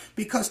parameter,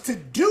 because to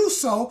do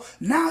so,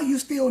 now you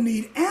still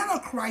need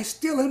Antichrist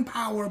still in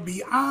power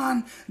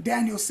beyond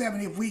Daniel's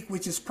 70th week,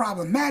 which is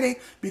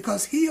problematic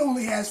because he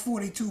only has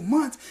 42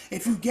 months.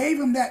 If you gave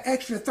him that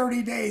extra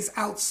 30 days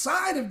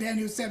outside of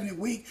Daniel's 70th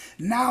week,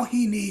 now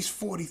he needs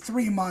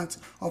 43 months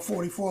or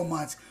 44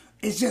 months.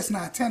 It's just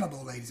not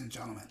tenable, ladies and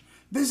gentlemen.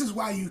 This is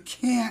why you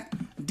can't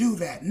do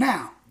that.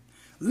 Now,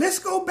 let's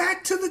go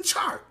back to the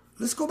chart.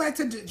 Let's go back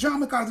to John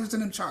MacArthur's in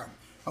the chart.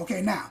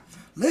 Okay, now,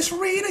 let's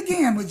read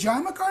again what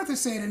John MacArthur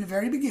said in the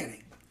very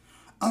beginning.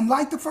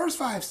 Unlike the first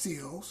 5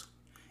 seals,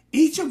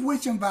 each of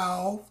which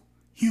involve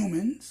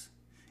humans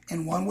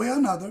in one way or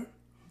another,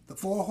 the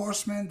 4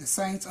 horsemen, the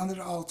saints under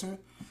the altar,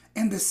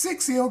 and the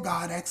 6th seal,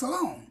 God acts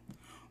alone.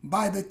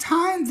 By the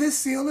time this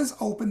seal is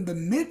opened, the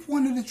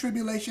midpoint of the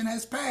tribulation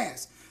has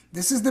passed.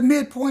 This is the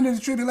midpoint of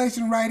the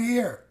tribulation right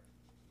here.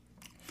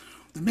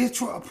 The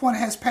midpoint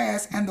has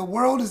passed, and the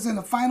world is in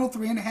the final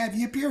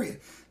 3.5-year period.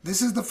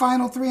 This is the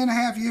final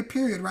 3.5-year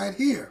period right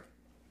here.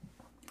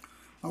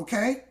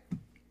 Okay?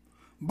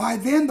 By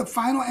then, the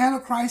final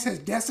Antichrist has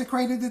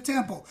desecrated the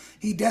temple.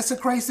 He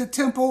desecrates the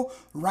temple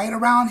right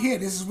around here.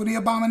 This is when the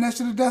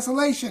abomination of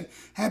desolation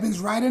happens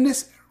right in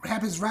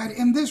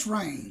this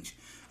range.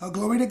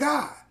 Glory to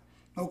God.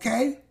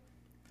 Okay?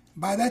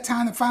 By that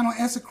time, the final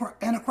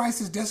Antichrist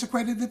has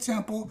desecrated the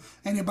temple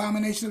and the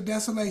abomination of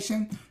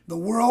desolation. The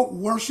world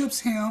worships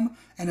him,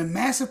 and a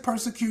massive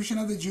persecution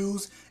of the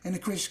Jews and the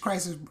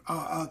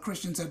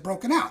Christians have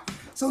broken out.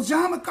 So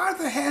John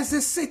MacArthur has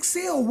this 6th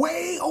seal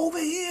way over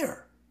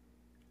here.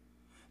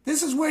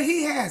 This is where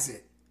he has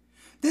it.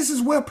 This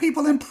is where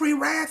people in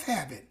pre-wrath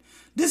have it.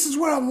 This is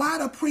where a lot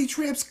of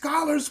pre-trib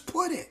scholars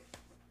put it.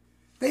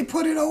 They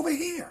put it over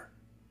here.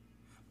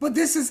 But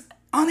this is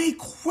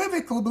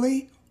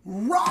unequivocally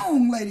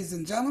wrong, ladies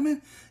and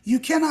gentlemen. You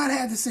cannot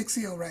have the 6th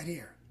seal right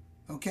here.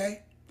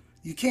 Okay?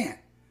 You can't.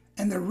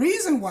 And the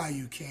reason why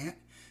you can't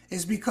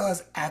is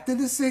because after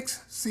the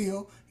 6th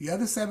seal, you have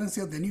the 7th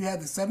seal, then you have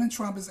the 7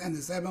 trumpets and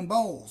the 7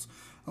 bowls.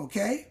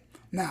 Okay?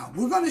 Now,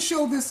 we're going to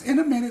show this in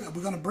a minute.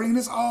 We're going to bring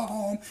this all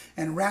home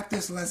and wrap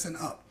this lesson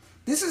up.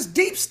 This is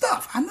deep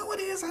stuff. I know it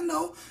is. I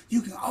know.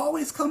 You can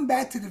always come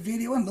back to the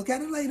video and look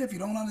at it later. If you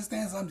don't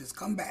understand something, just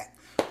come back.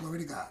 Glory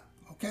to God.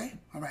 Okay?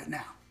 All right,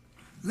 now,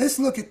 let's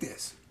look at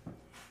this.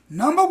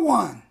 Number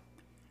 1,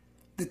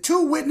 the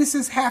 2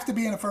 witnesses have to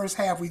be in the first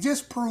half. We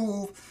just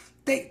proved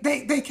they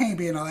can't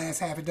be in the last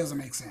half. It doesn't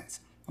make sense.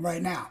 All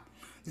right, now,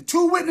 the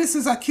 2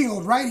 witnesses are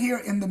killed right here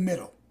in the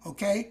middle.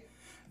 Okay?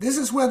 This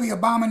is where the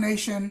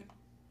abomination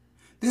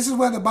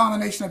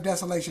of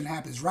desolation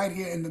happens, right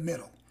here in the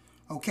middle.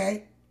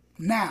 Okay?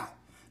 Now,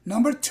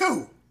 number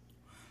 2,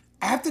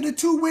 after the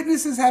 2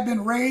 witnesses have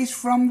been raised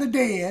from the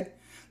dead,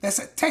 that's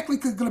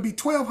technically going to be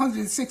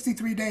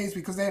 1,263 days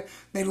because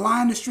they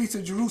lined the streets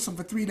of Jerusalem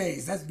for 3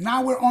 days.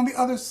 Now we're on the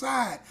other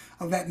side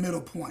of that middle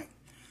point.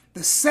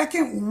 The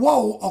second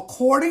woe,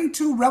 according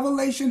to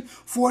Revelation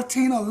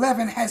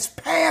 14:11, has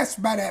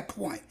passed by that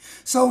point.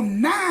 So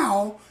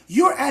now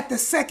you're at the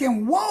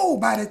second woe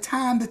by the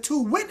time the 2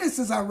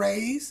 witnesses are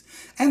raised.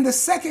 And the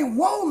second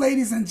woe,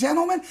 ladies and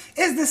gentlemen,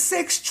 is the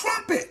 6th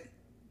trumpet.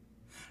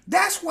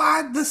 That's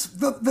why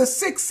the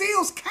 6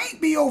 seals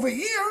can't be over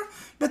here,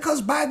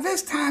 because by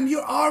this time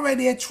you're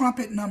already at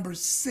trumpet number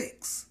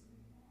 6.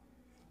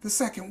 The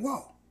second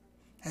woe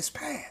has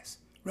passed.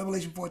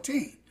 Revelation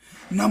 14.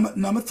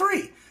 Number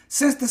 3.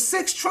 Since the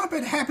 6th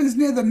trumpet happens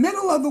near the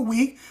middle of the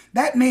week,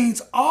 that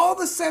means all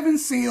the 7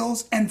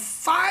 seals and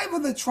 5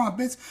 of the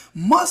trumpets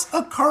must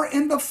occur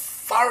in the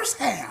first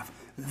half,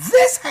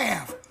 this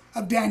half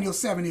of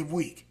Daniel's 70th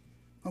week.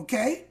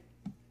 Okay?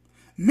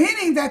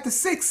 Meaning that the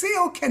 6th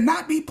seal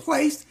cannot be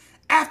placed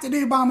after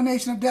the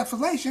abomination of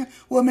desolation,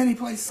 where many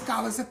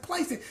scholars have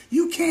placed it.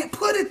 You can't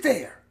put it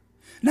there.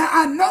 Now,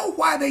 I know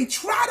why they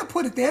try to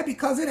put it there,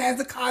 because it has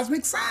the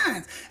cosmic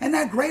signs and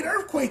that great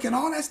earthquake and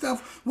all that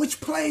stuff,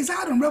 which plays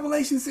out in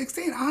Revelation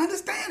 16. I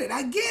understand it.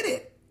 I get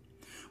it.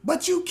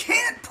 But you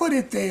can't put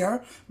it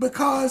there,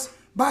 because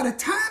by the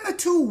time the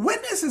 2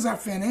 witnesses are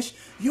finished,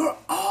 you're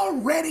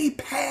already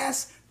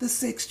past the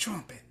 6th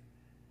trumpet.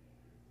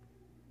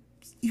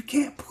 You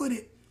can't put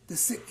it,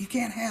 you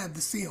can't have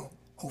the seal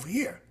over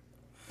here.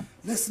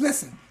 Let's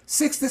listen.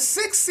 The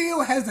 6th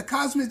seal has the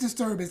cosmic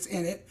disturbance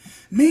in it,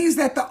 means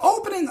that the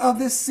opening of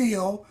this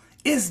seal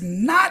is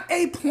not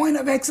a point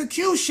of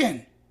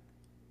execution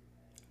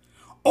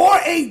or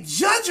a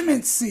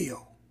judgment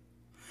seal,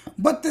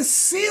 but the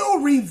seal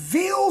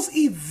reveals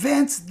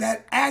events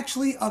that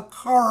actually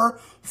occur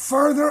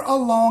further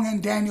along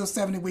in Daniel's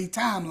 70-week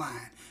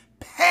timeline,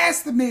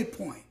 past the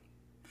midpoint.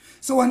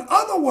 So in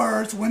other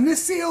words, when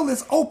this seal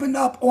is opened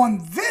up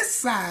on this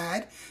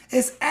side,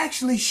 it's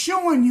actually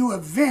showing you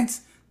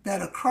events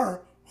that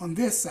occur on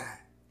this side.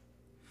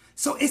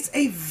 So it's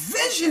a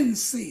vision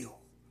seal.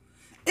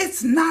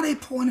 It's not a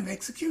point of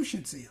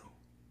execution seal.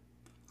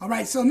 All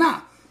right, so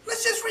now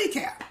let's just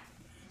recap.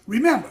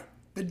 Remember,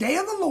 The day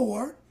of the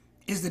Lord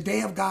is the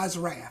day of God's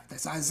wrath.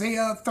 That's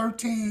Isaiah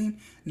 13,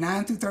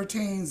 9 through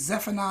 13.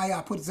 Zephaniah,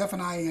 I put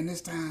Zephaniah in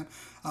this time.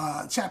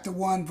 Chapter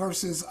 1,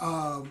 verses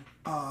 14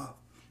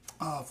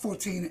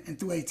 and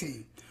through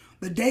 18.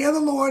 The day of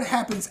the Lord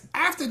happens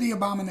after the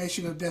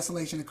abomination of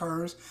desolation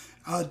occurs.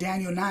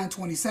 Daniel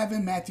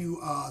 9:27, Matthew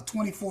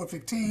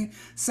 24:15,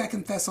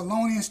 2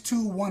 Thessalonians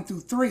 2, 1 through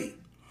 3.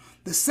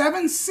 The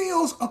seven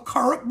seals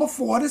occur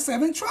before the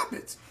seven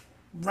trumpets.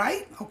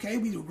 Right? Okay,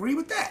 we agree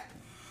with that.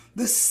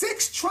 The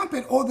sixth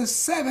trumpet, or the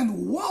seventh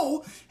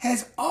woe,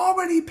 has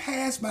already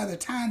passed by the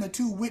time the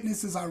two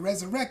witnesses are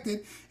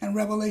resurrected in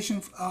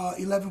Revelation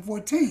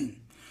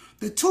 11:14.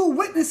 The two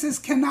witnesses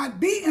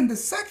cannot be in the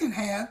second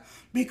half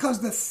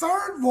because the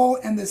third woe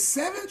and the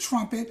seventh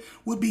trumpet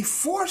would be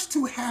forced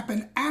to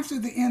happen after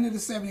the end of the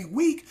 70th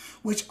week,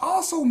 which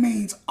also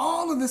means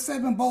all of the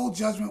seven bowl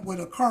judgment would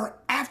occur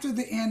after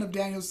the end of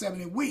Daniel's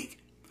 70th week.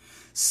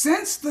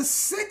 Since the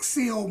sixth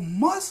seal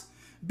must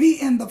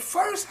be in the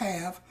first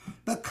half,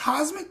 the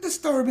cosmic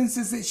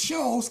disturbances it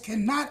shows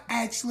cannot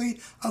actually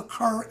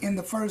occur in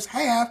the first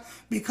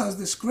half because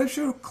the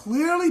scripture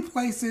clearly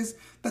places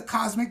the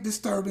cosmic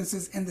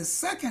disturbances in the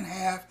second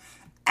half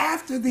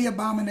after the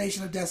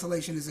abomination of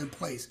desolation is in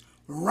place,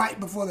 right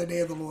before the day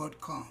of the Lord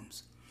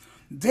comes.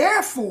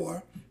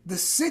 Therefore, the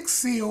sixth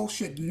seal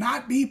should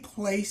not be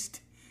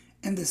placed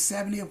in the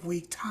 70th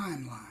week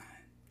timeline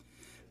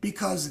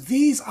because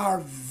these are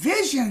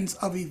visions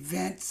of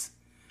events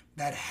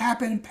that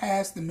happen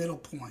past the middle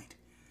point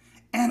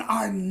and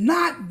are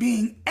not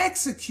being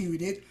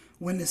executed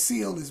when the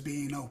seal is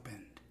being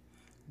opened.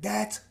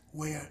 That's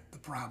where the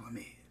problem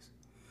is.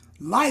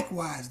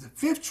 Likewise, the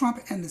fifth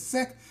trumpet and the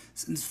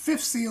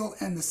fifth seal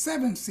and the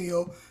seventh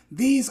seal,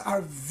 these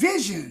are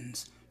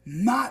visions,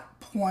 not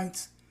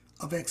points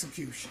of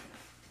execution.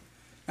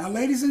 Now,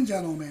 ladies and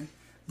gentlemen,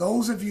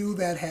 those of you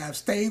that have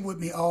stayed with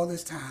me all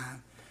this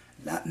time,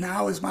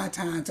 now is my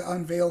time to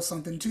unveil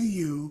something to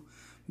you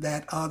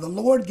that the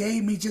Lord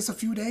gave me just a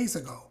few days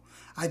ago.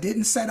 I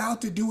didn't set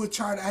out to do a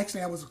chart.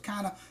 Actually, I was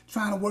kind of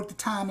trying to work the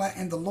timeline,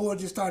 and the Lord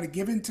just started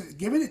giving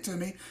it to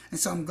me. And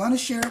so I'm going to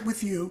share it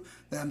with you,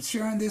 that I'm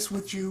sharing this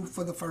with you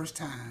for the first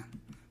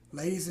time.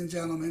 Ladies and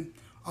gentlemen,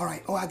 all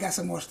right, I got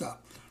some more stuff.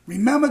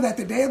 Remember that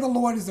the day of the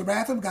Lord is the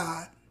wrath of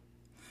God.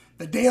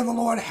 The day of the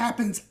Lord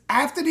happens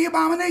after the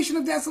abomination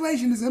of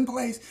desolation is in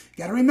place. You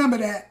got to remember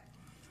that.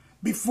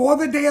 Before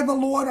the day of the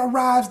Lord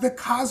arrives, the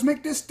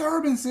cosmic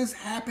disturbances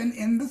happen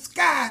in the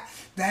sky.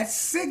 That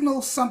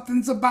signals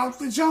something's about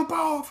to jump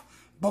off.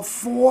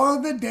 Before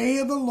the day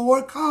of the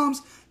Lord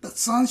comes, the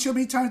sun shall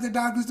be turned to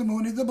darkness, the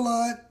moon into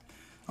blood.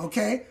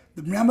 Okay?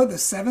 Remember, the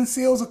seven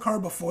seals occur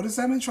before the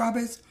seven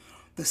trumpets.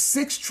 The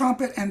sixth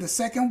trumpet and the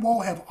second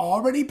woe have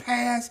already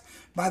passed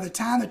by the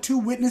time the two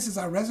witnesses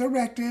are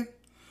resurrected.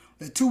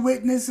 The two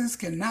witnesses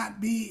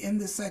cannot be in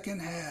the second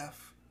half,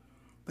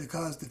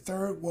 because the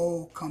third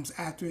woe comes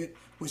after it,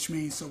 which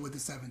means so with the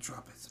seven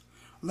trumpets.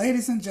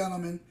 Ladies and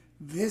gentlemen,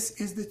 this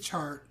is the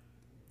chart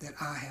that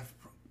I have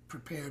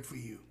prepared for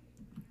you.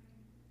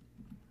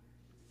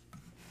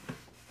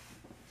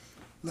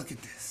 Look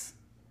at this.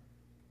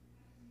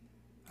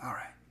 All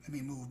right, let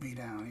me move me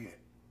down here.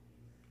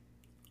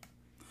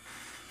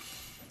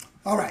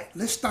 All right,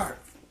 let's start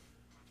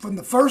from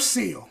the first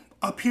seal.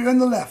 Up here on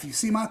the left, you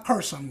see my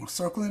cursor. I'm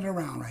circling it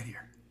around right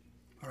here.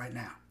 All right,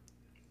 now.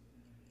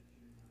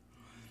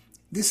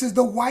 This is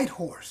the white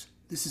horse.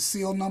 This is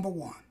seal number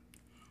 1.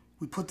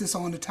 We put this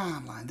on the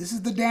timeline. This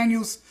is the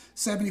Daniel's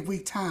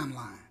 70-week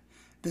timeline.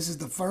 This is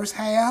the first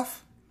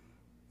half.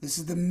 This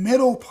is the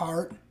middle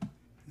part.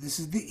 This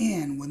is the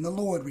end when the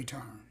Lord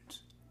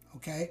returns.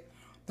 Okay?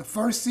 The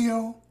first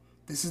seal,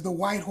 this is the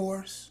white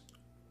horse,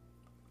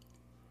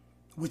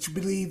 which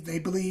they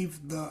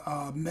believe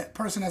the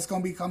person that's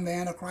going to become the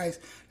Antichrist,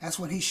 that's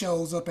when he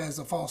shows up as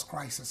a false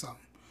Christ or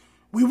something.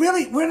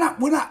 We're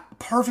not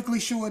perfectly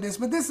sure of this,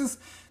 but this is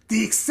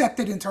the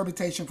accepted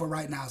interpretation for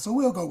right now. So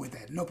we'll go with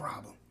that, no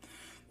problem.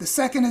 The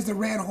second is the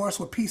red horse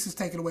with pieces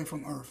taken away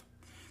from earth.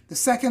 The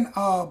second,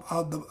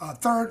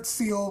 third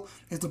seal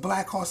is the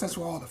black horse. That's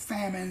where all the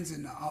famines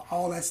and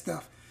all that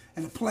stuff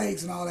and the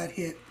plagues and all that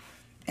hit.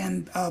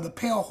 And the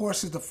pale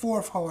horse is the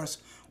fourth horse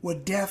where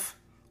death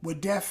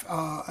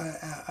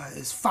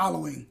is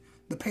following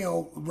the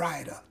pale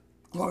rider.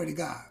 Glory to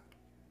God.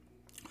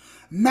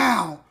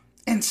 Now,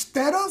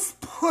 instead of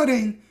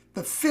putting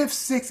the fifth,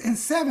 sixth, and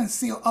seventh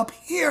seal up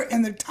here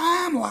in the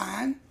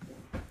timeline,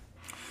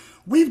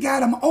 we've got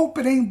them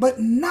opening, but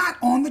not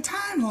on the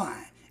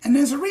timeline. And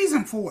there's a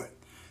reason for it.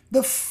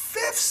 The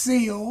fifth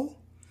seal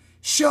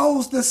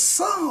shows the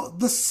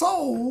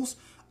souls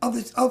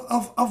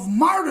of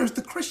martyrs,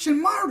 the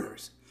Christian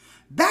martyrs.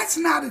 That's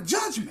not a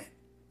judgment.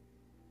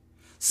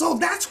 So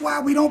that's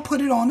why we don't put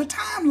it on the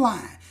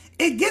timeline.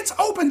 It gets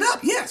opened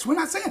up. Yes, we're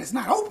not saying it's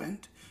not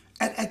opened.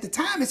 At the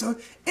time,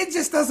 it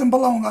just doesn't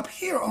belong up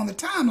here on the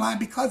timeline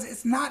because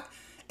it's not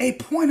a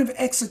point of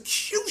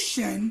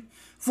execution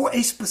for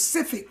a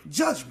specific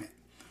judgment.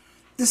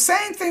 The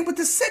same thing with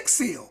the sixth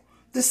seal.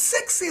 The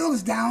sixth seal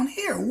is down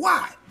here.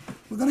 Why?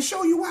 We're going to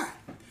show you why.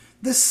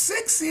 The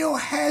sixth seal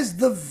has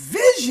the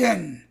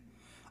vision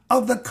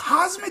of the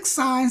cosmic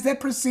signs that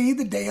precede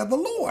the day of the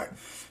Lord.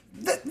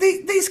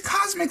 These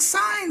cosmic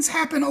signs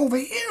happen over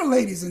here,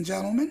 ladies and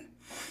gentlemen.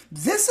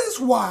 This is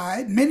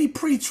why many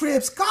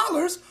pre-trib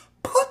scholars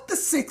put the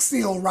sixth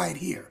seal right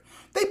here.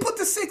 They put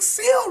the sixth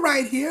seal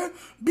right here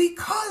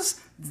because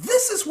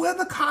this is where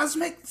the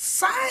cosmic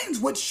signs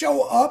would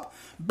show up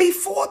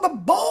before the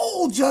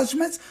bowl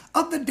judgments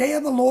of the day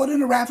of the Lord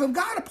and the wrath of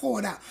God are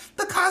poured out.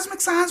 The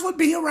cosmic signs would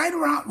be right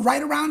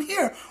around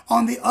here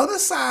on the other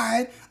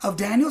side of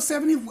Daniel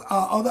 70,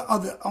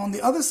 on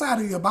the other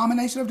side of the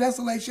abomination of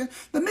desolation,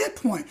 the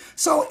midpoint.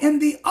 So in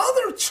the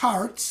other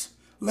charts,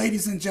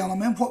 ladies and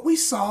gentlemen, what we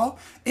saw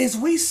is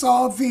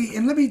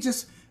and let me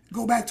just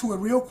go back to it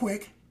real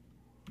quick.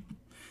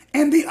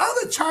 In the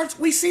other charts,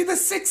 we see the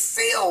sixth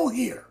seal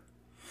here.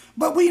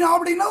 But we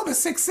already know the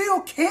sixth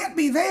seal can't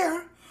be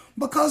there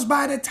because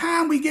by the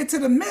time we get to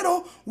the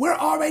middle, we're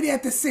already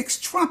at the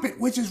sixth trumpet,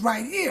 which is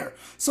right here.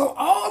 So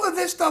all of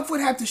this stuff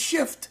would have to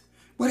shift,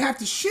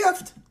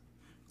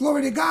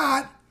 glory to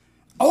God,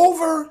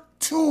 over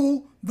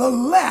to the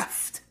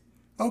left,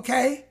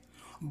 okay?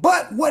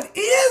 But what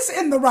is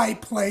in the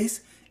right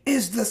place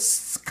is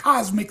the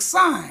cosmic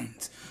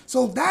signs.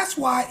 So that's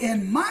why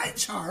in my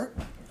chart,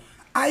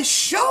 I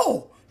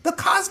show the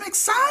cosmic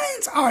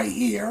signs are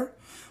here,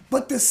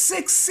 but the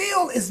sixth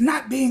seal is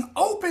not being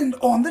opened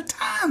on the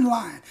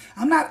timeline.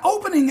 I'm not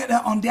opening it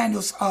on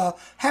Daniel's,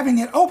 having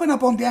it open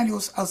up on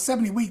Daniel's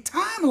 70-week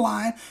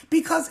timeline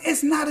because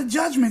it's not a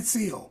judgment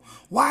seal.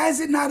 Why is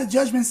it not a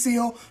judgment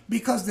seal?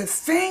 Because the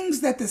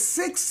things that the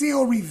sixth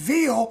seal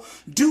reveal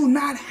do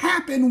not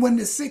happen when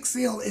the sixth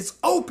seal is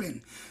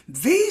open.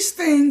 These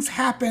things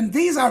happen.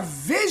 These are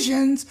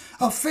visions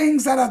of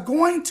things that are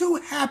going to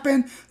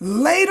happen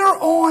later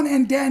on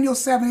in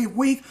Daniel's 70th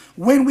week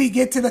when we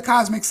get to the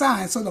cosmic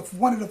signs. So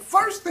one of the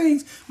first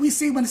things we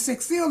see when the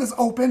sixth seal is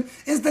open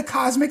is the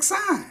cosmic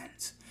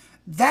signs.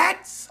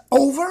 That's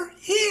over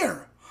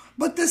here.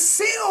 But the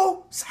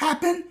seals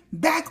happen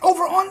back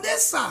over on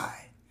this side.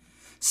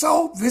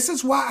 So this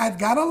is why I've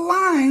got a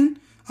line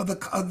of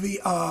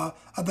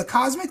the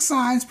cosmic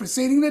signs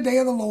preceding the day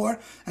of the Lord,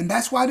 and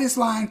that's why this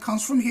line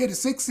comes from here, the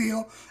sixth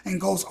seal, and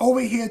goes over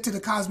here to the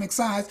cosmic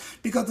signs,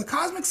 because the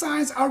cosmic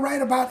signs are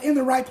right about in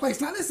the right place.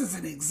 Now this is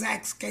an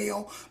exact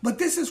scale, but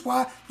this is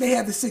why they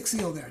have the sixth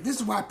seal there. This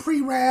is why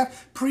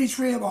pre-wrath,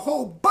 pre-trib, a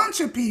whole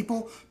bunch of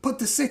people put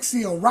the sixth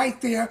seal right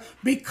there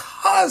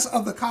because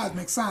of the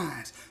cosmic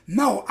signs.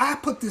 No, I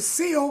put the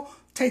seal,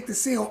 take the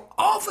seal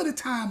off of the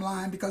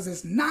timeline because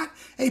it's not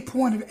a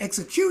point of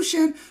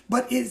execution,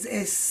 but it's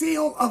a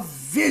seal of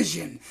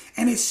vision.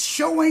 And it's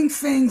showing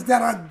things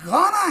that are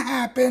gonna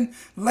happen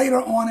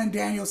later on in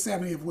Daniel's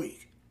 70th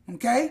week.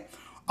 Okay?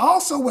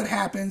 Also what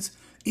happens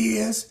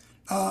is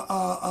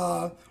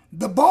the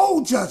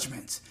bowl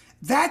judgments.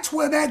 That's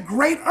where that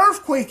great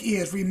earthquake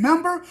is.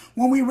 Remember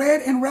when we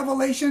read in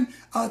Revelation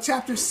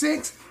chapter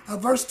 6,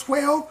 verse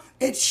 12,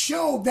 it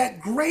showed that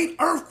great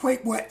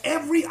earthquake where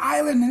every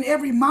island and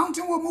every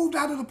mountain were moved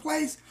out of the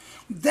place.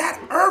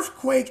 That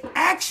earthquake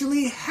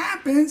actually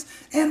happens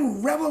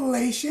in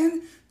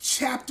Revelation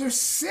chapter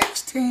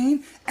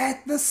 16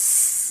 at the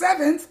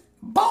seventh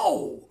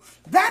bowl.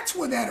 That's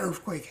where that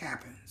earthquake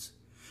happens.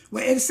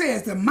 Where it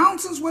says the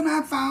mountains were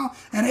not found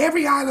and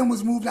every island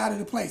was moved out of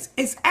the place.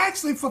 It's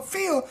actually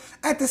fulfilled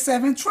at the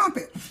seventh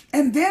trumpet.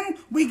 And then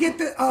we get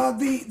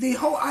the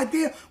whole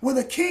idea where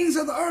the kings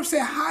of the earth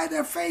say hide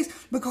their face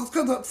because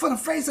for the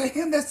face of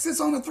him that sits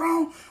on the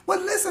throne.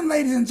 Well, listen,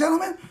 ladies and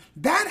gentlemen,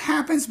 that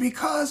happens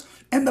because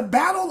in the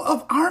battle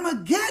of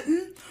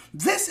Armageddon,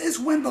 this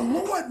is when the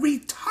Lord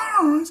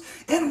returns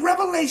in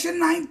Revelation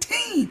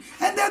 19,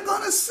 and they're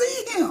going to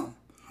see him.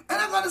 And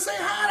they're going to say,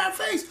 hide our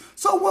face.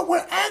 So what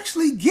we're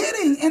actually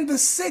getting in the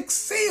sixth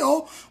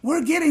seal,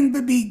 we're getting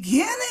the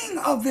beginning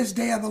of this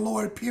day of the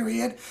Lord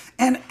period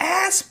and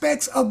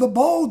aspects of the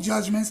bowl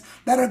judgments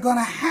that are going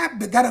to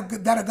happen, that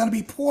are going to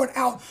be poured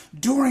out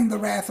during the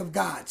wrath of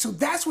God. So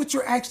that's what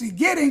you're actually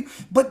getting.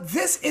 But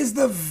this is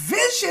the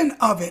vision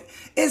of it.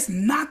 It's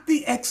not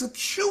the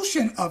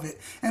execution of it.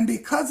 And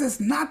because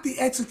it's not the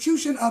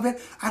execution of it,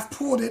 I've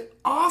pulled it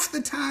off the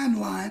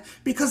timeline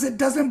because it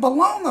doesn't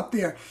belong up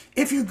there.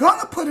 If you're going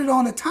to put it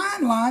on a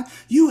timeline,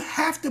 you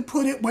have to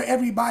put it where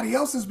everybody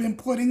else has been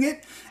putting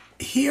it,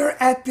 here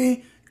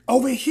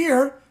over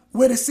here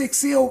where the sixth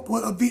seal,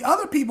 well, the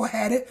other people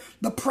had it.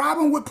 The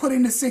problem with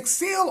putting the sixth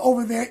seal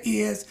over there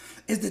is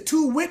the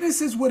two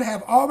witnesses would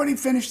have already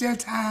finished their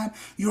time.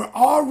 You're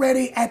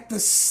already at the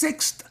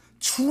sixth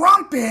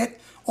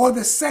trumpet or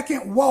the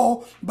second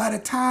woe by the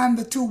time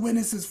the two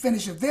witnesses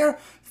finish their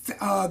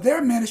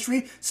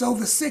ministry. So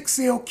the sixth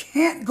seal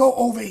can't go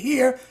over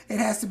here. It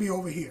has to be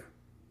over here.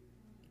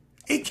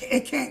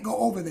 It can't go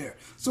over there.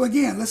 So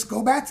again, let's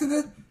go back to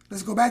it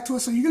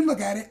so you can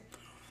look at it.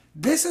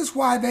 This is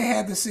why they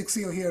have the sixth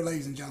seal here,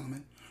 ladies and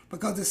gentlemen,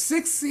 because the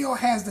sixth seal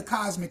has the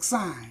cosmic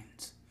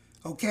signs,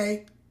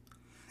 okay?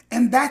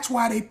 And that's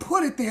why they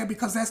put it there,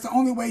 because that's the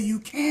only way you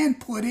can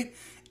put it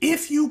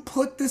if you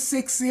put the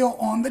sixth seal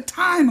on the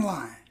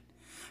timeline.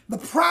 The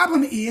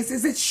problem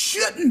is it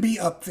shouldn't be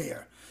up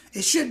there.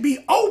 It should be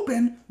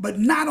open, but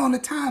not on the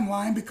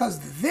timeline,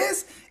 because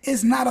this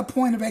is not a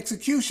point of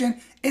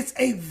execution. It's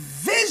a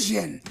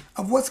vision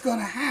of what's going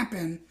to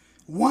happen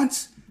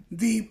once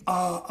the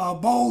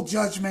bowl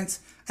judgments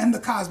and the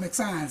cosmic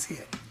signs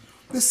hit.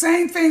 The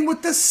same thing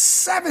with the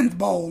seventh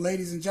bowl,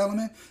 ladies and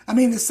gentlemen. I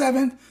mean, the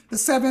seventh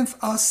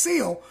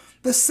seal.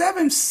 The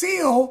seventh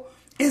seal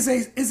is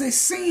a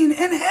scene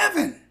in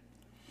heaven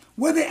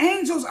where the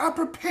angels are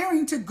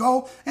preparing to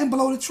go and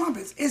blow the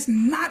trumpets. It's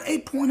not a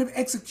point of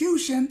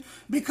execution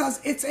because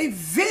it's a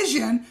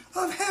vision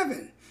of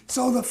heaven.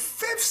 So the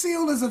fifth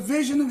seal is a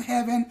vision of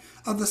heaven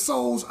of the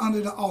souls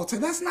under the altar.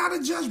 That's not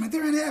a judgment.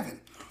 They're in heaven.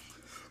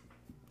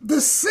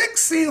 The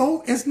sixth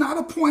seal is not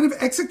a point of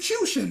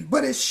execution,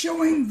 but it's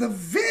showing the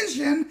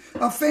vision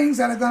of things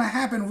that are going to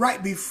happen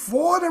right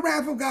before the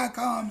wrath of God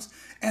comes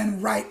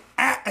and right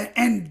at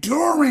and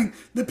during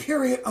the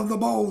period of the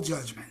bowl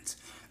judgments.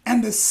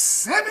 And the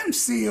seventh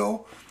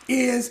seal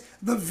is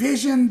the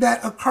vision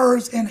that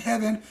occurs in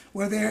heaven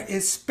where there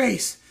is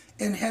space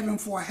in heaven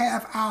for a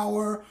half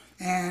hour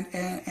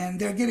and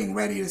they're getting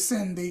ready to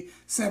send the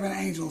seven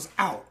angels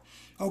out.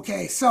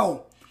 Okay,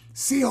 so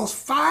seals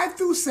 5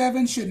 through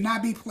 7 should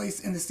not be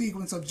placed in the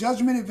sequence of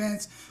judgment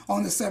events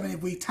on the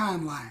 70-week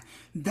timeline.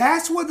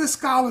 That's where the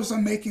scholars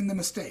are making the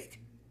mistake.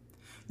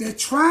 They're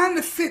trying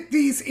to fit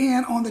these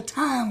in on the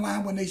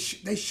timeline when they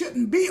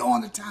shouldn't be on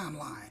the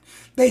timeline.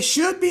 They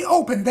should be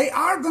open. They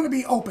are going to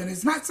be open.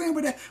 It's not saying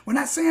we're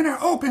not saying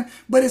they're open,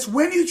 but it's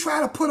when you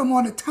try to put them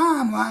on the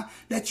timeline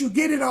that you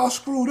get it all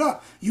screwed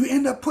up. You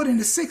end up putting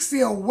the sixth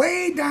seal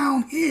way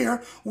down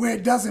here where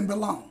it doesn't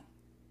belong.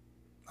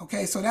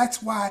 Okay, so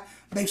that's why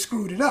they've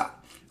screwed it up.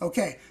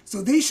 Okay,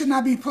 so these should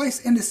not be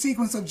placed in the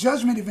sequence of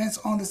judgment events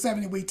on the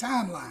 70-week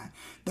timeline.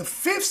 The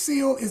fifth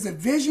seal is a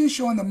vision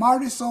showing the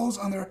martyred souls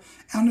under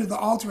the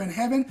altar in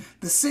heaven.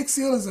 The sixth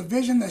seal is a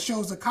vision that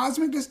shows the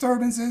cosmic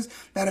disturbances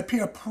that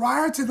appear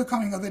prior to the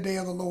coming of the day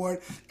of the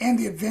Lord and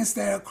the events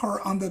that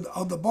occur under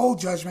the bowl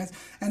judgments.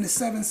 And the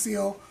seventh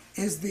seal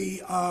is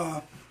the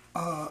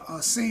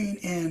scene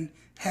in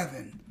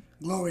heaven.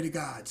 Glory to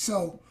God.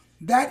 So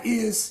that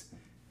is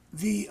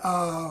the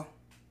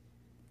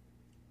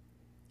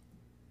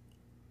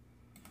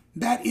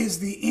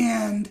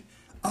end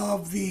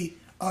of the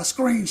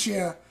screen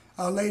share,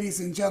 ladies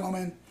and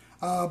gentlemen.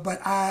 But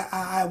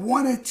I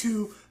wanted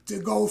to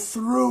go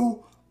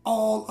through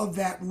all of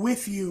that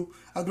with you.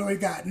 Glory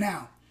to God.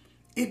 Now,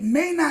 it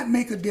may not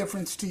make a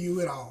difference to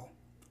you at all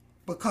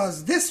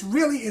because this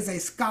really is a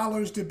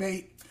scholar's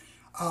debate.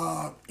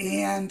 But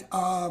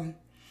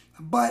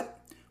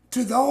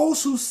to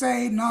those who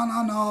say,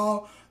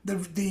 no,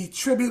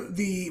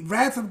 the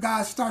wrath of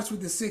God starts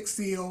with the sixth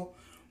seal,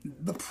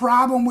 the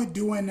problem with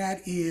doing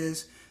that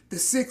is the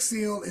sixth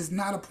seal is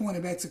not a point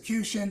of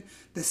execution.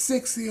 The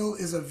sixth seal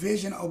is a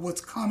vision of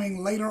what's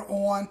coming later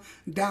on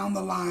down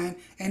the line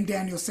in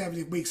Daniel's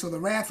 70th week. So the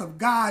wrath of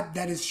God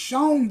that is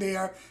shown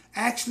there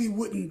actually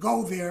wouldn't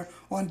go there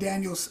on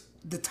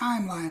the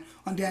timeline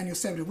on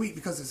Daniel's 70th week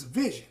because it's a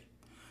vision.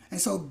 And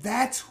so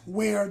that's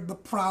where the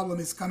problem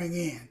is coming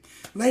in.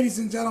 Ladies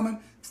and gentlemen,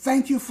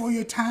 thank you for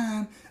your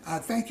time.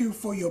 Thank you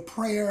for your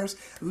prayers.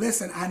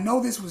 Listen, I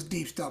know this was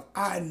deep stuff.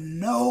 I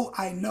know.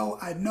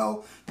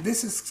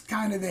 This is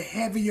kind of the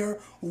heavier,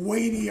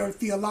 weightier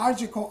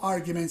theological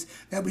arguments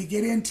that we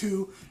get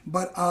into.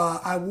 But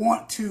I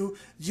want to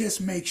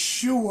just make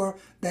sure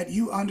that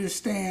you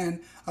understand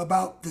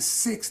about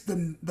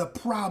the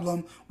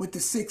problem with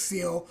the sixth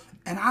seal.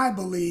 And I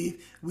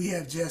believe we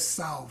have just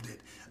solved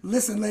it.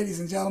 Listen,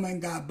 ladies and gentlemen,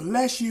 God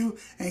bless you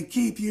and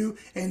keep you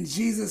in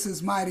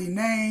Jesus' mighty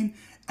name.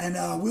 And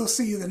we'll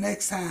see you the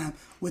next time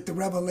with the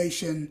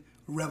Revelation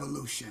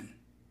Revolution.